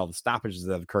game and all the stoppages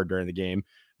that have occurred during the game.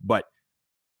 But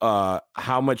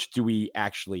how much do we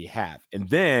actually have? And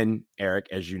then, Eric,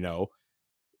 as you know,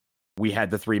 we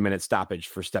had the 3-minute stoppage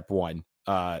for step one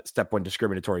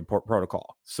discriminatory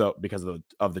protocol. So because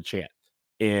of the chant,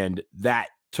 and that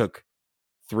took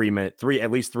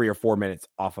at least 3 or 4 minutes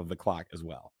off of the clock as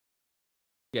well.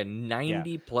 Yeah,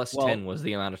 90 plus 10 was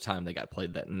the amount of time they got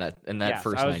played in that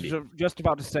first 90. I was just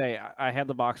about to say, I had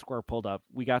the box score pulled up.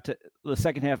 We got to the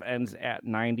second half ends at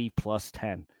 90 plus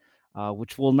 10,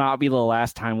 which will not be the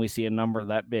last time we see a number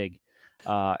that big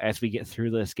as we get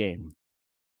through this game.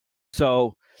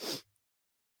 So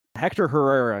Hector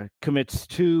Herrera commits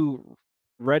 2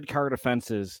 red card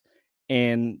offenses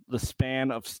in the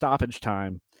span of stoppage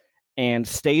time and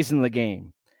stays in the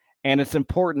game. And it's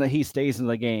important that he stays in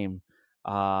the game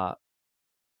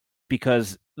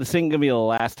because this ain't gonna be the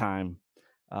last time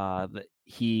that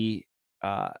he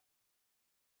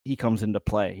comes into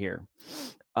play here.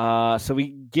 So we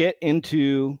get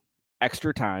into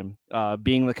extra time,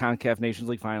 being the CONCACAF Nations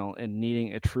League final and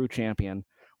needing a true champion.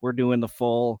 We're doing the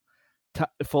full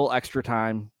extra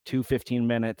time, 15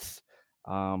 minutes,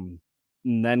 and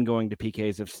then going to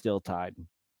PKs if still tied.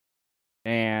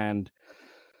 And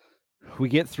we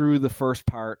get through the first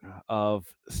part of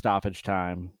stoppage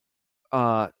time.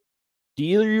 Do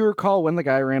either of you recall when the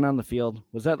guy ran on the field?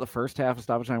 Was that the first half of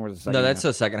stoppage time or the second? No, that's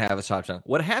the second half of stoppage time.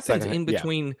 What happens in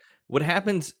between? Yeah. What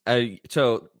happens?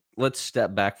 So let's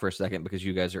step back for a second because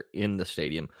you guys are in the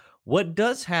stadium. What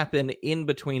does happen in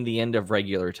between the end of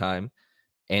regular time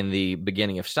and the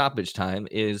beginning of stoppage time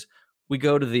is we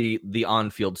go to the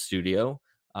on-field studio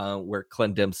where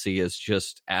Clint Dempsey is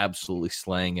just absolutely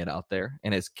slaying it out there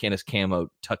in his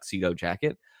camo tuxedo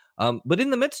jacket. But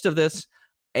in the midst of this,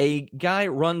 a guy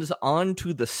runs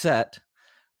onto the set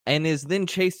and is then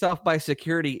chased off by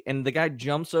security, and the guy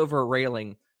jumps over a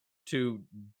railing to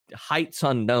heights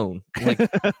unknown. Like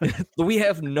we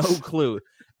have no clue.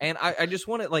 And I just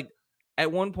want to, like,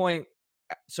 at one point,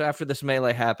 so after this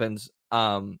melee happens,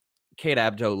 Kate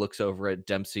Abdo looks over at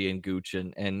Dempsey and Gooch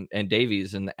and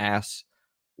Davies and asks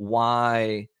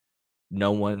why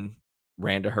no one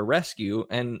ran to her rescue.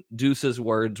 And Deuce's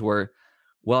words were,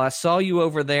 well, I saw you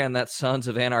over there in that Sons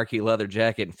of Anarchy leather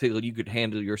jacket and figured you could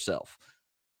handle yourself.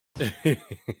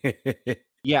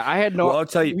 Yeah, I had no. Well, I'll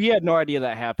tell you, we had no idea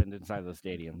that happened inside the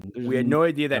stadium. We had no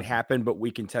idea that happened, but we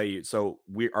can tell you. So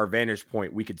our vantage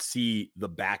point, we could see the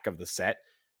back of the set.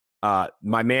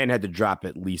 My man had to drop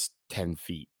at least 10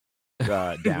 feet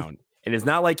down. And it's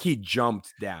not like he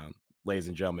jumped down, ladies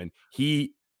and gentlemen.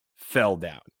 He fell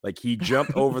down. Like he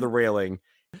jumped over the railing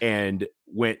and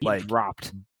went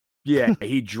dropped. Yeah,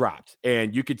 he dropped.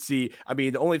 And you could see, I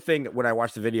mean, the only thing when I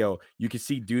watched the video, you could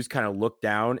see Deuce kind of look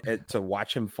down to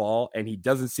watch him fall, and he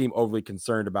doesn't seem overly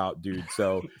concerned about dude.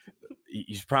 So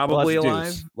he's probably alive.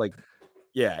 Deuce. Like,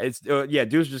 yeah,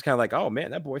 Deuce just kind of like, oh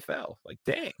man, that boy fell. Like,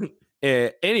 dang.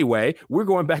 Anyway, we're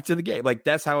going back to the game. Like,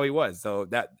 that's how he was. So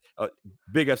that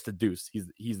big ups to Deuce.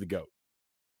 He's the GOAT.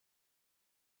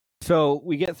 So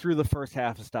we get through the first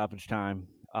half of stoppage time,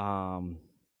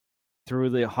 through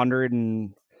the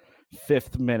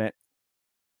 105th minute.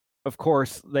 Of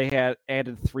course, they had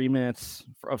added 3 minutes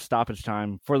of stoppage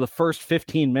time for the first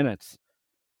 15 minutes.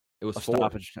 It was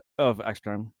stoppage of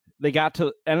extra time. They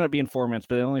ended up being 4 minutes,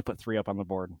 but they only put 3 up on the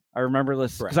board. I remember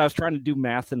this because I was trying to do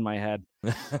math in my head.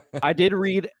 I did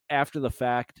read after the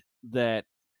fact that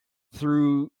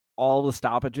through all the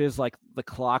stoppages, like the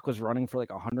clock was running for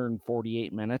like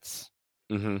 148 minutes,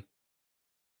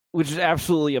 which is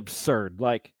absolutely absurd.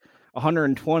 Like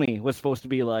 120 was supposed to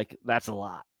be like, that's a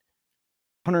lot.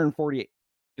 148,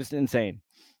 just insane.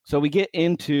 So we get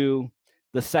into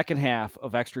the second half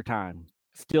of extra time,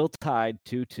 still tied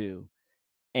 2-2.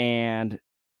 And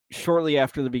shortly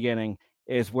after the beginning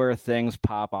is where things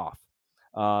pop off.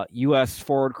 U.S.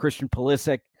 forward Christian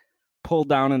Pulisic pulled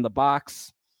down in the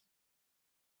box.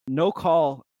 No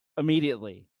call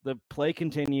immediately. The play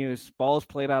continues. Ball is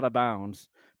played out of bounds.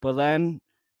 But then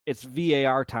it's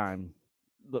VAR time.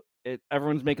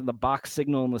 Everyone's making the box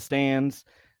signal in the stands.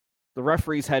 The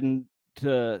referee's heading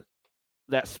to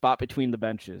that spot between the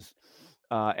benches.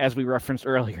 As we referenced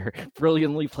earlier,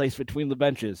 brilliantly placed between the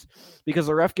benches, because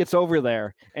the ref gets over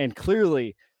there and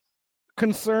clearly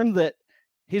concerned that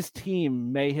his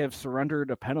team may have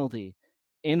surrendered a penalty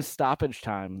in stoppage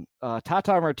time.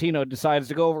 Tata Martino decides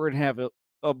to go over and have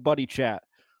a buddy chat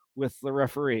with the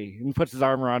referee and puts his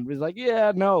arm around him. He's like,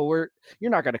 yeah, no,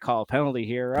 you're not going to call a penalty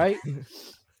here, right?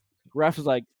 Ref is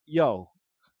like, yo,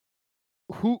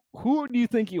 who do you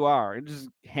think you are? And just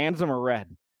hands him a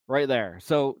red. Right there.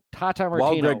 So Tata Martino.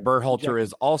 While Greg Berhalter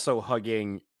is also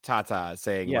hugging Tata,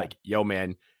 saying like, yo,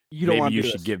 man, maybe you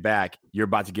should give back. You're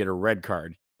about to get a red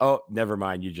card. Oh, never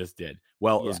mind. You just did.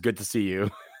 Well, it was good to see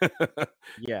you.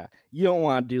 Yeah. You don't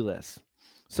want to do this.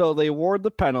 So they award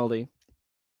the penalty.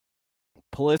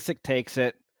 Pulisic takes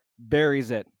it,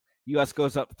 buries it. U.S.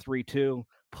 goes up 3-2.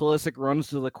 Pulisic runs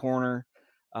to the corner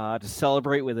to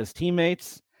celebrate with his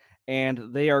teammates,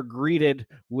 and they are greeted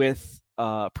with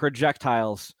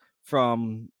projectiles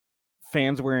from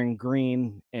fans wearing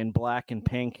green and black and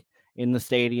pink in the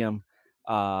stadium,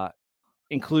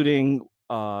 including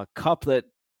a cup that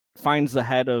finds the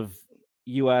head of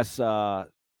U.S.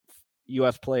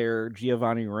 player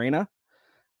Giovanni Reyna.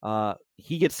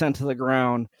 He gets sent to the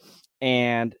ground,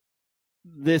 and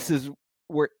this is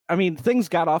where, I mean, things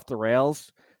got off the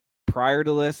rails prior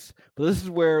to this, but this is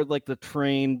where like the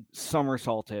train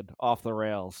somersaulted off the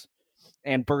rails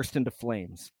and burst into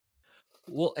flames.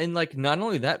 Well, and like not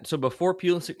only that, so before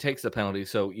Pulisic takes the penalty,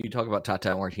 so you talk about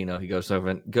Tata Martino, he goes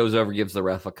over, gives the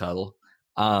ref a cuddle.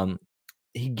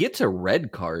 He gets a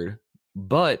red card,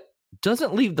 but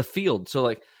doesn't leave the field. So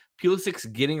like Pulisic's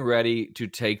getting ready to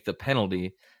take the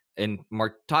penalty, and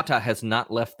Tata has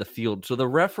not left the field. So the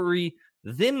referee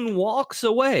then walks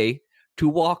away to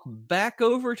walk back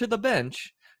over to the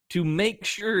bench to make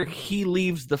sure he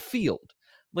leaves the field.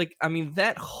 Like, I mean,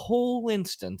 that whole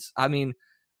instance, I mean,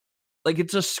 like,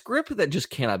 it's a script that just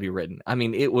cannot be written. I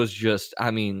mean, it was just, I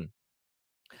mean,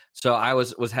 so I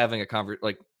was having a conversation,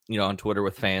 like, you know, on Twitter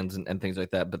with fans and things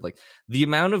like that. But like the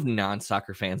amount of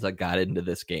non-soccer fans that got into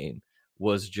this game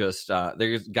was just,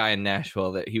 there's a guy in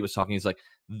Nashville that he was talking. He's like,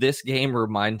 this game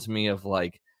reminds me of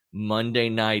like Monday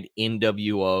night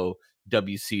NWO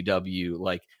WCW,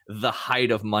 like the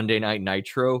height of Monday Night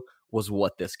Nitro was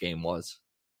what this game was.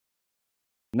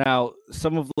 Now,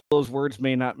 some of those words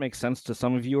may not make sense to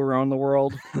some of you around the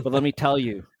world, but let me tell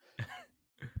you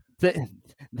that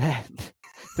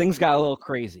things got a little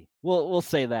crazy. We'll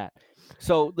say that.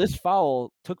 So this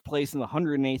foul took place in the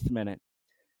 108th minute.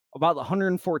 About the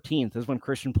 114th is when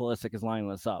Christian Pulisic is lining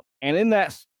this up. And in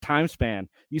that time span,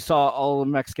 you saw all the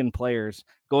Mexican players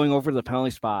going over to the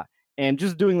penalty spot and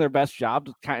just doing their best job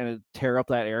to kind of tear up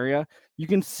that area. You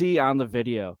can see on the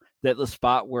video that the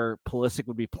spot where Pulisic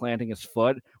would be planting his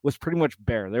foot was pretty much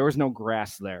bare. There was no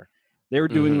grass there. They were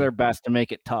doing their best to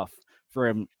make it tough for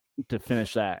him to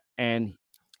finish that. And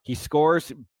he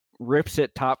scores, rips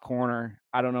it top corner.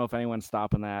 I don't know if anyone's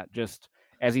stopping that. Just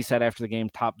as he said after the game,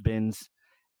 top bins,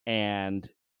 and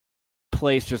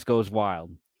place just goes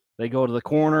wild. They go to the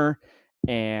corner,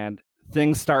 and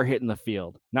things start hitting the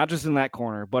field, not just in that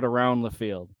corner, but around the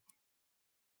field.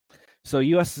 So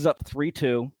U.S. is up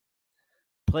 3-2.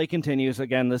 Play continues.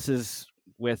 Again, this is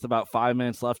with about 5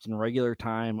 minutes left in regular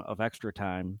time of extra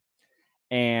time.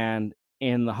 And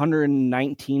in the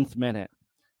 119th minute,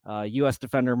 U.S.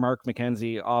 defender Mark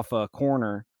McKenzie off a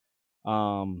corner. It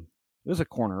was a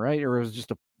corner, right? Or it was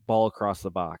just a ball across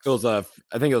the box? I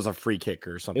think it was a free kick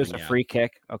or something. It was a free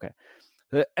kick. Okay.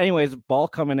 Anyways, ball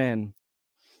coming in,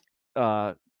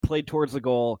 played towards the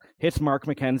goal, hits Mark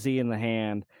McKenzie in the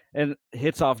hand, and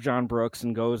hits off John Brooks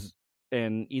and goes,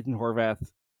 and Ethan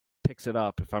Horvath picks it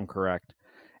up, if I'm correct.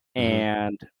 Mm-hmm.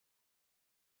 And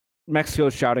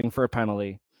Mexico's shouting for a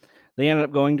penalty. They ended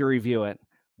up going to review it.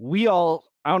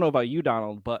 I don't know about you,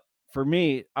 Donald, but for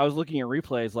me, I was looking at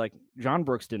replays like John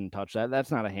Brooks didn't touch that.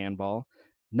 That's not a handball.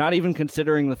 Not even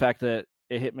considering the fact that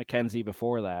it hit McKenzie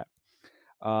before that.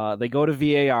 They go to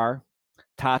VAR.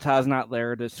 Tata's not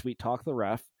there to sweet talk the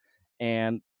ref.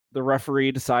 And the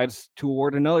referee decides to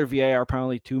award another VAR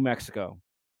penalty to Mexico.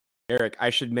 Eric, I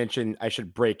should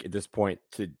break at this point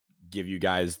to give you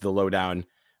guys the lowdown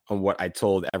on what I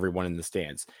told everyone in the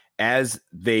stands. As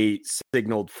they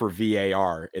signaled for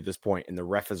VAR at this point, and the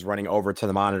ref is running over to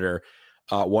the monitor,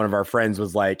 one of our friends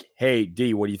was like, "Hey,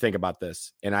 D, what do you think about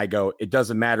this?" And I go, "It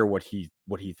doesn't matter what he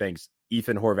thinks.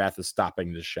 Ethan Horvath is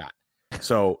stopping this shot."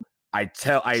 So I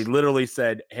literally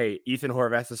said, "Hey, Ethan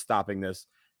Horvath is stopping this.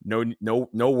 No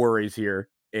worries here,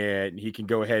 and he can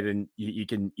go ahead and he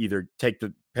can either take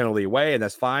the penalty away, and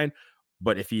that's fine.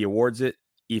 But if he awards it,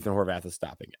 Ethan Horvath is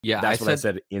stopping it." Yeah, that's what I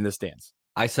said in the stands.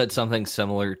 I said something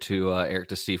similar to Eric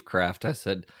to Steve Kraft.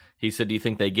 He said, "Do you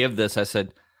think they give this?" I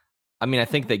said, "I mean, I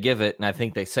think they give it, and I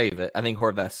think they save it. I think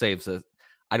Horvath saves it.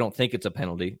 I don't think it's a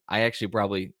penalty. I actually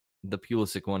probably the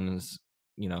Pulisic one is,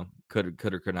 could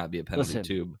or could not be a penalty." Listen,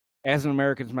 too. As an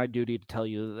American, it's my duty to tell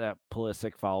you that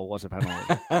Pulisic foul was a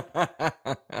penalty.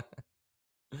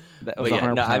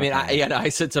 I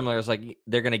said similar. I was like,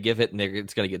 they're going to give it, and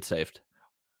it's going to get saved.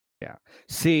 Yeah.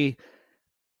 See,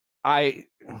 a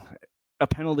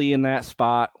penalty in that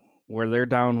spot where they're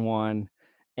down 1,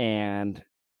 and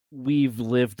we've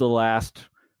lived the last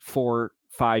 4-5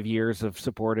 years of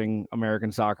supporting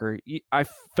American soccer. I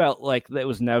felt like that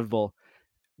was inevitable.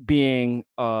 Being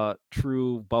a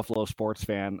true Buffalo sports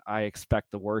fan, I expect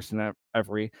the worst in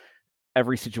every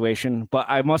situation. But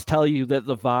I must tell you that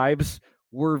the vibes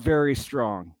were very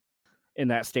strong in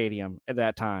that stadium at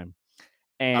that time.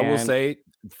 And I will say,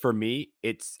 for me,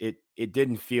 it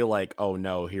didn't feel like, oh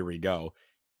no, here we go.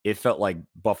 It felt like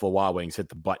Buffalo Wild Wings hit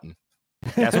the button.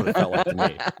 That's what it felt like to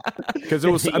me. Because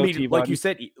it was, I mean, like you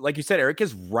said, Eric,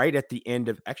 is right at the end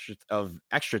of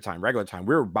extra time, regular time.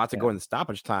 We were about to go in the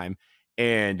stoppage time,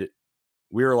 and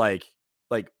we were like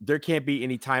there can't be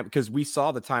any time, because we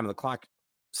saw the time of the clock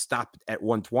stop at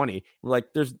 1:20. We're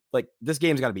like, there's like, this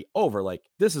game's got to be over. Like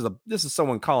this is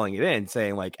someone calling it in,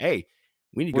 saying like, hey,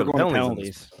 we need to go to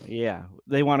penalties. Yeah,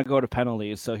 they want to go to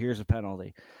penalties, so here's a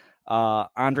penalty.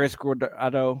 Andres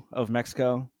Guardado of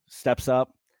Mexico steps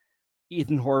up.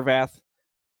 Ethan Horvath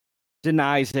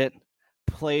denies it.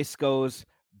 Place goes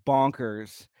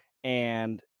bonkers,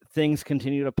 and things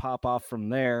continue to pop off from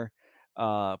there.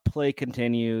 Play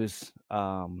continues.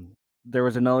 There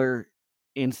was another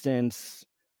instance.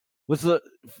 Was the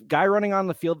guy running on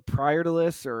the field prior to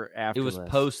this or after? It was this?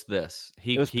 Post this.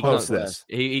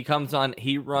 He comes on.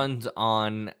 He runs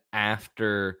on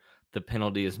after the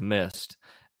penalty is missed,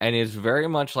 and it's very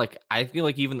much like, I feel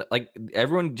like even like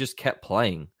everyone just kept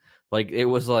playing. Like it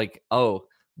was like, oh,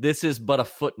 this is but a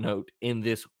footnote in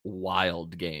this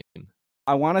wild game.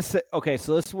 I want to say, okay,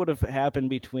 so this would have happened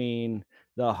between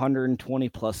the 120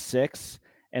 plus 6,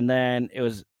 and then it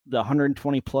was the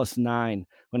 120 plus 9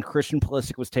 when Christian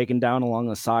Pulisic was taken down along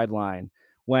the sideline,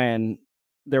 when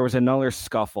there was another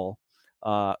scuffle,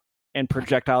 and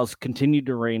projectiles continued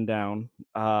to rain down,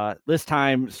 this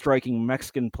time striking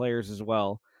Mexican players as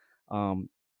well.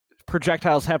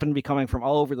 Projectiles happened to be coming from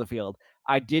all over the field.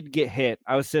 I did get hit.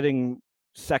 I was sitting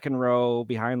second row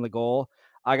behind the goal.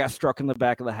 I got struck in the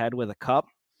back of the head with a cup.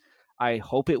 I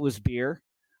hope it was beer,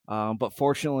 but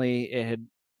fortunately it had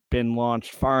been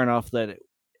launched far enough that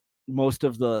most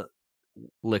of the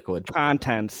liquid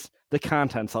contents,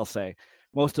 I'll say,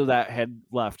 most of that had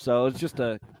left. So it was just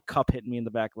a cup hitting me in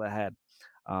the back of the head.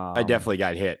 I definitely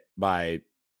got hit by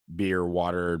beer,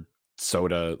 water,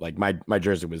 soda. Like my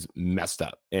jersey was messed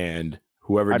up, and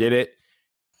whoever did it,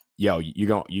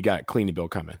 you got a cleaning bill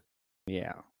coming.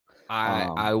 Yeah.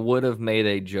 I would have made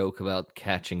a joke about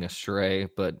catching a stray,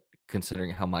 but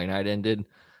considering how my night ended,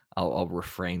 I'll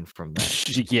refrain from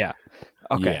that. Yeah.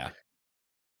 Okay.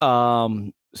 Yeah.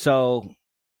 So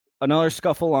another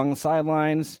scuffle along the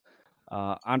sidelines.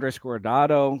 Andres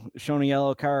Guardado shown a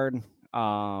yellow card.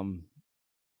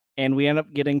 And we end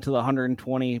up getting to the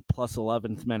 120 plus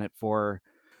 11th minute for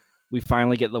we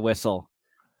finally get the whistle.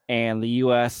 And the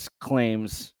U.S.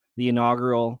 claims the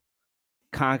inaugural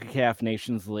CONCACAF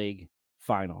Nations League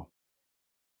final.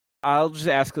 I'll just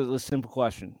ask a simple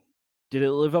question. Did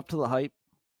it live up to the hype?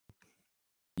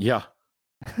 Yeah.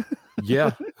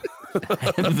 Yeah.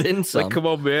 And then some. Like, come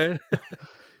on, man.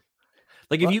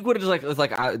 Like, if you could just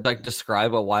like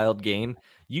describe a wild game,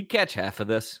 you'd catch half of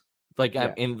this. Like,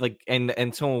 Yeah.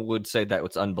 and someone would say that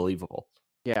it's unbelievable.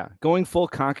 Yeah, going full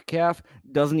CONCACAF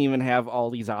doesn't even have all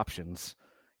these options.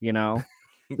 You know,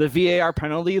 the VAR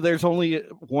penalty, there's only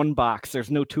one box. There's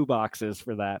no two boxes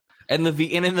for that. And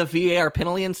in the VAR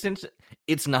penalty instance,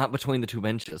 it's not between the two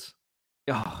benches.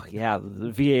 Oh yeah,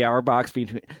 the VAR box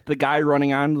between the guy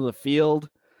running onto the field.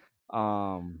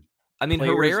 I mean,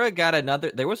 players- Herrera got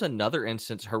another. There was another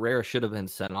instance Herrera should have been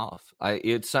sent off.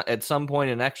 It's at some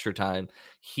point in extra time,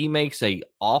 he makes a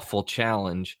awful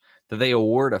challenge that they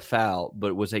award a foul, but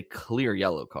it was a clear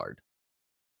yellow card.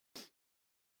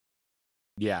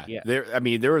 Yeah. Yeah.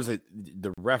 There was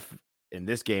the ref in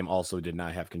this game also did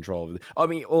not have control of it. I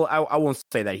mean, well, I won't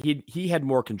say that he had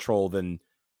more control than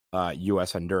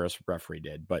U.S. Honduras referee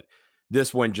did, but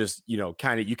this one just,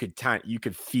 kind of you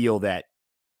could feel that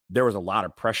there was a lot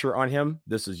of pressure on him.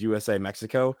 This is USA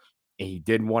Mexico, and he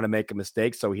didn't want to make a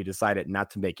mistake, so he decided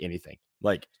not to make anything.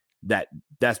 Like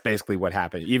that's basically what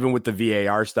happened. Even with the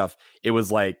VAR stuff, it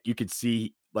was like you could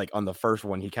see, like, on the first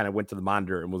one, he kind of went to the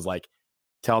monitor and was like,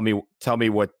 tell me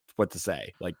what to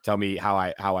say. Like, tell me how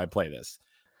I play this.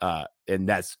 And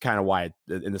that's kind of why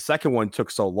and the second one took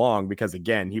so long, because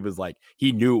again, he was like,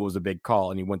 he knew it was a big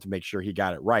call and he wanted to make sure he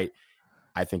got it right.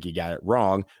 I think he got it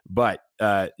wrong, but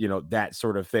that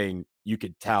sort of thing, you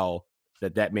could tell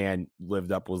that man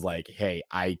lived up, was like, hey,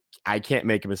 I can't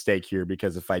make a mistake here,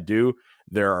 because if I do,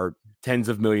 there are tens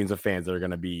of millions of fans that are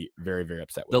going to be very, very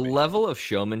upset with The me. level of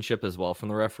showmanship as well from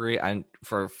the referee, and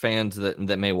for fans that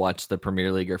may watch the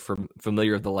Premier League or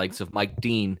familiar with the likes of Mike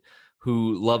Dean,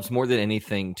 who loves more than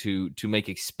anything to make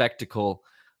a spectacle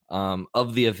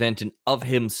of the event and of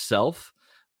himself.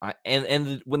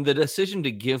 And when the decision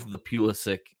to give the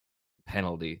Pulisic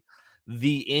penalty,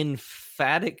 the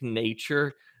emphatic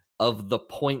nature of the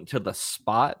point to the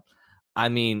spot, I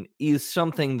mean, is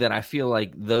something that I feel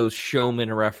like those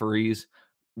showman referees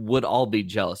would all be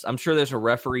jealous. I'm sure there's a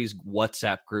referees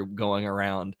WhatsApp group going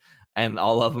around, and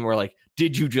all of them were like,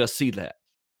 "Did you just see that?"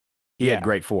 He had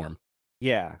great form.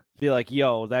 Yeah, be like,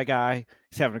 yo, that guy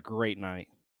is having a great night.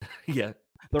 Yeah.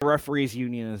 The referees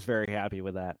union is very happy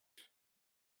with that.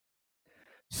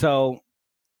 So,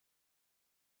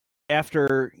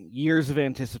 after years of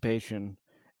anticipation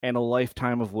and a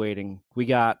lifetime of waiting, we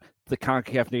got the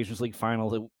CONCACAF Nations League final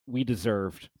that we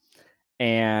deserved.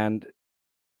 And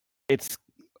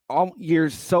you're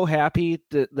so happy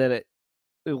that it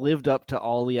lived up to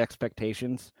all the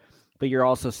expectations, but you're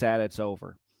also sad it's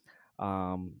over.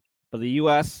 But the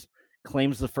U.S.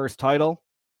 claims the first title.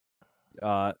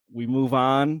 We move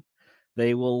on.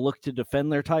 They will look to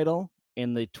defend their title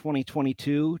in the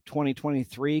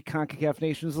 2022-2023 CONCACAF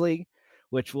Nations League,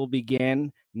 which will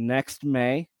begin next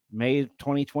May. May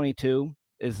 2022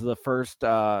 is the first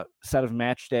set of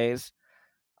match days.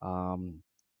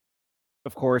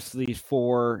 Of course, these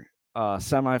four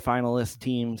semifinalist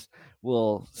teams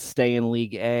will stay in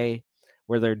League A,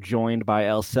 where they're joined by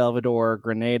El Salvador,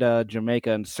 Grenada,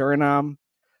 Jamaica, and Suriname.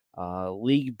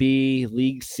 League B,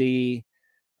 League C,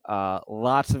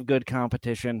 lots of good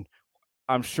competition.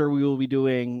 I'm sure we will be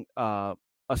doing a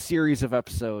series of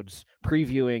episodes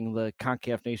previewing the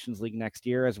CONCACAF Nations League next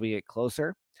year as we get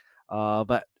closer.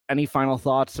 But any final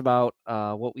thoughts about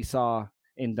what we saw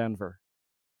in Denver?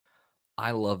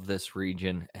 I love this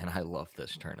region and I love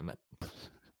this tournament.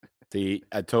 See,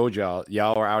 I told y'all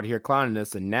are out here clowning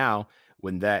us, and now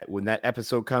when that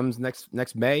episode comes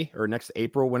next May or next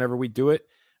April, whenever we do it,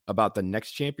 about the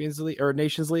next Champions League or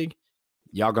Nations League,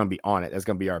 y'all gonna be on it. That's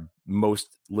gonna be our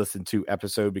most listened to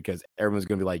episode, because everyone's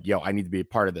gonna be like, yo, I need to be a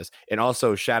part of this. And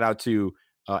also shout out to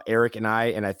Eric and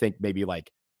I think maybe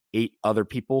like 8 other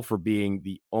people for being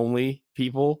the only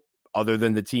people other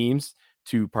than the teams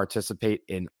to participate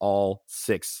in all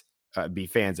 6, be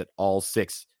fans at all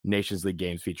 6 Nations League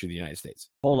games featuring the United States.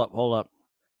 Hold up.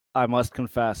 I must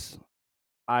confess,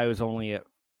 I was only at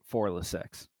 4 of the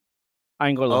 6. I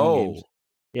can go to the home games.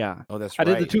 Yeah. Oh, that's I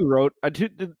right. did the 2 road. I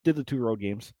did the 2 road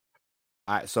games.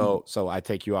 So I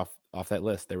take you off that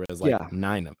list. There was like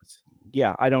 9 of us.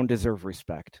 Yeah, I don't deserve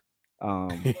respect.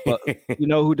 But you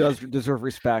know who does deserve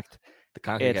respect? The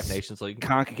CONCACAF Nations League.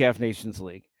 CONCACAF Nations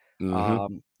League.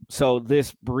 So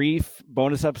this brief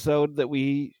bonus episode that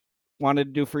we wanted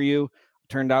to do for you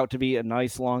turned out to be a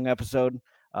nice long episode,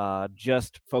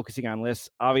 just focusing on lists.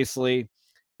 Obviously,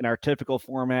 in our typical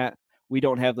format, we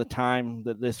don't have the time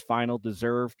that this final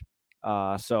deserved.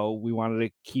 So we wanted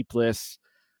to keep lists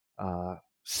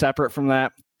separate from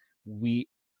that. We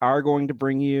are going to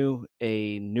bring you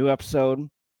a new episode.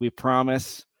 We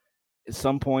promise at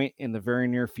some point in the very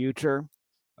near future.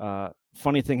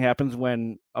 Funny thing happens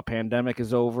when a pandemic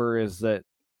is over is that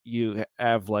you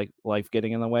have like life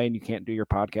getting in the way and you can't do your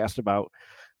podcast about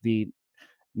the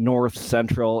North,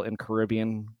 Central, and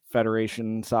Caribbean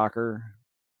Federation Soccer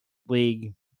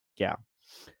League. Yeah.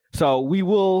 So we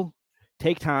will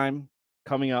take time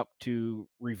coming up to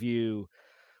review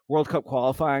World Cup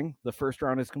qualifying. The first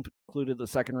round is concluded. The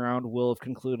second round will have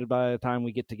concluded by the time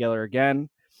we get together again.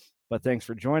 But thanks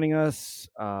for joining us.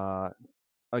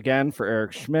 Again, for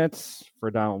Eric Schmitz, for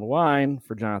Donald Wine,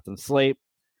 for Jonathan Slape.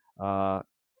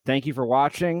 Thank you for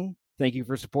watching. Thank you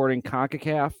for supporting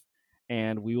CONCACAF.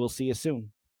 And we will see you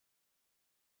soon.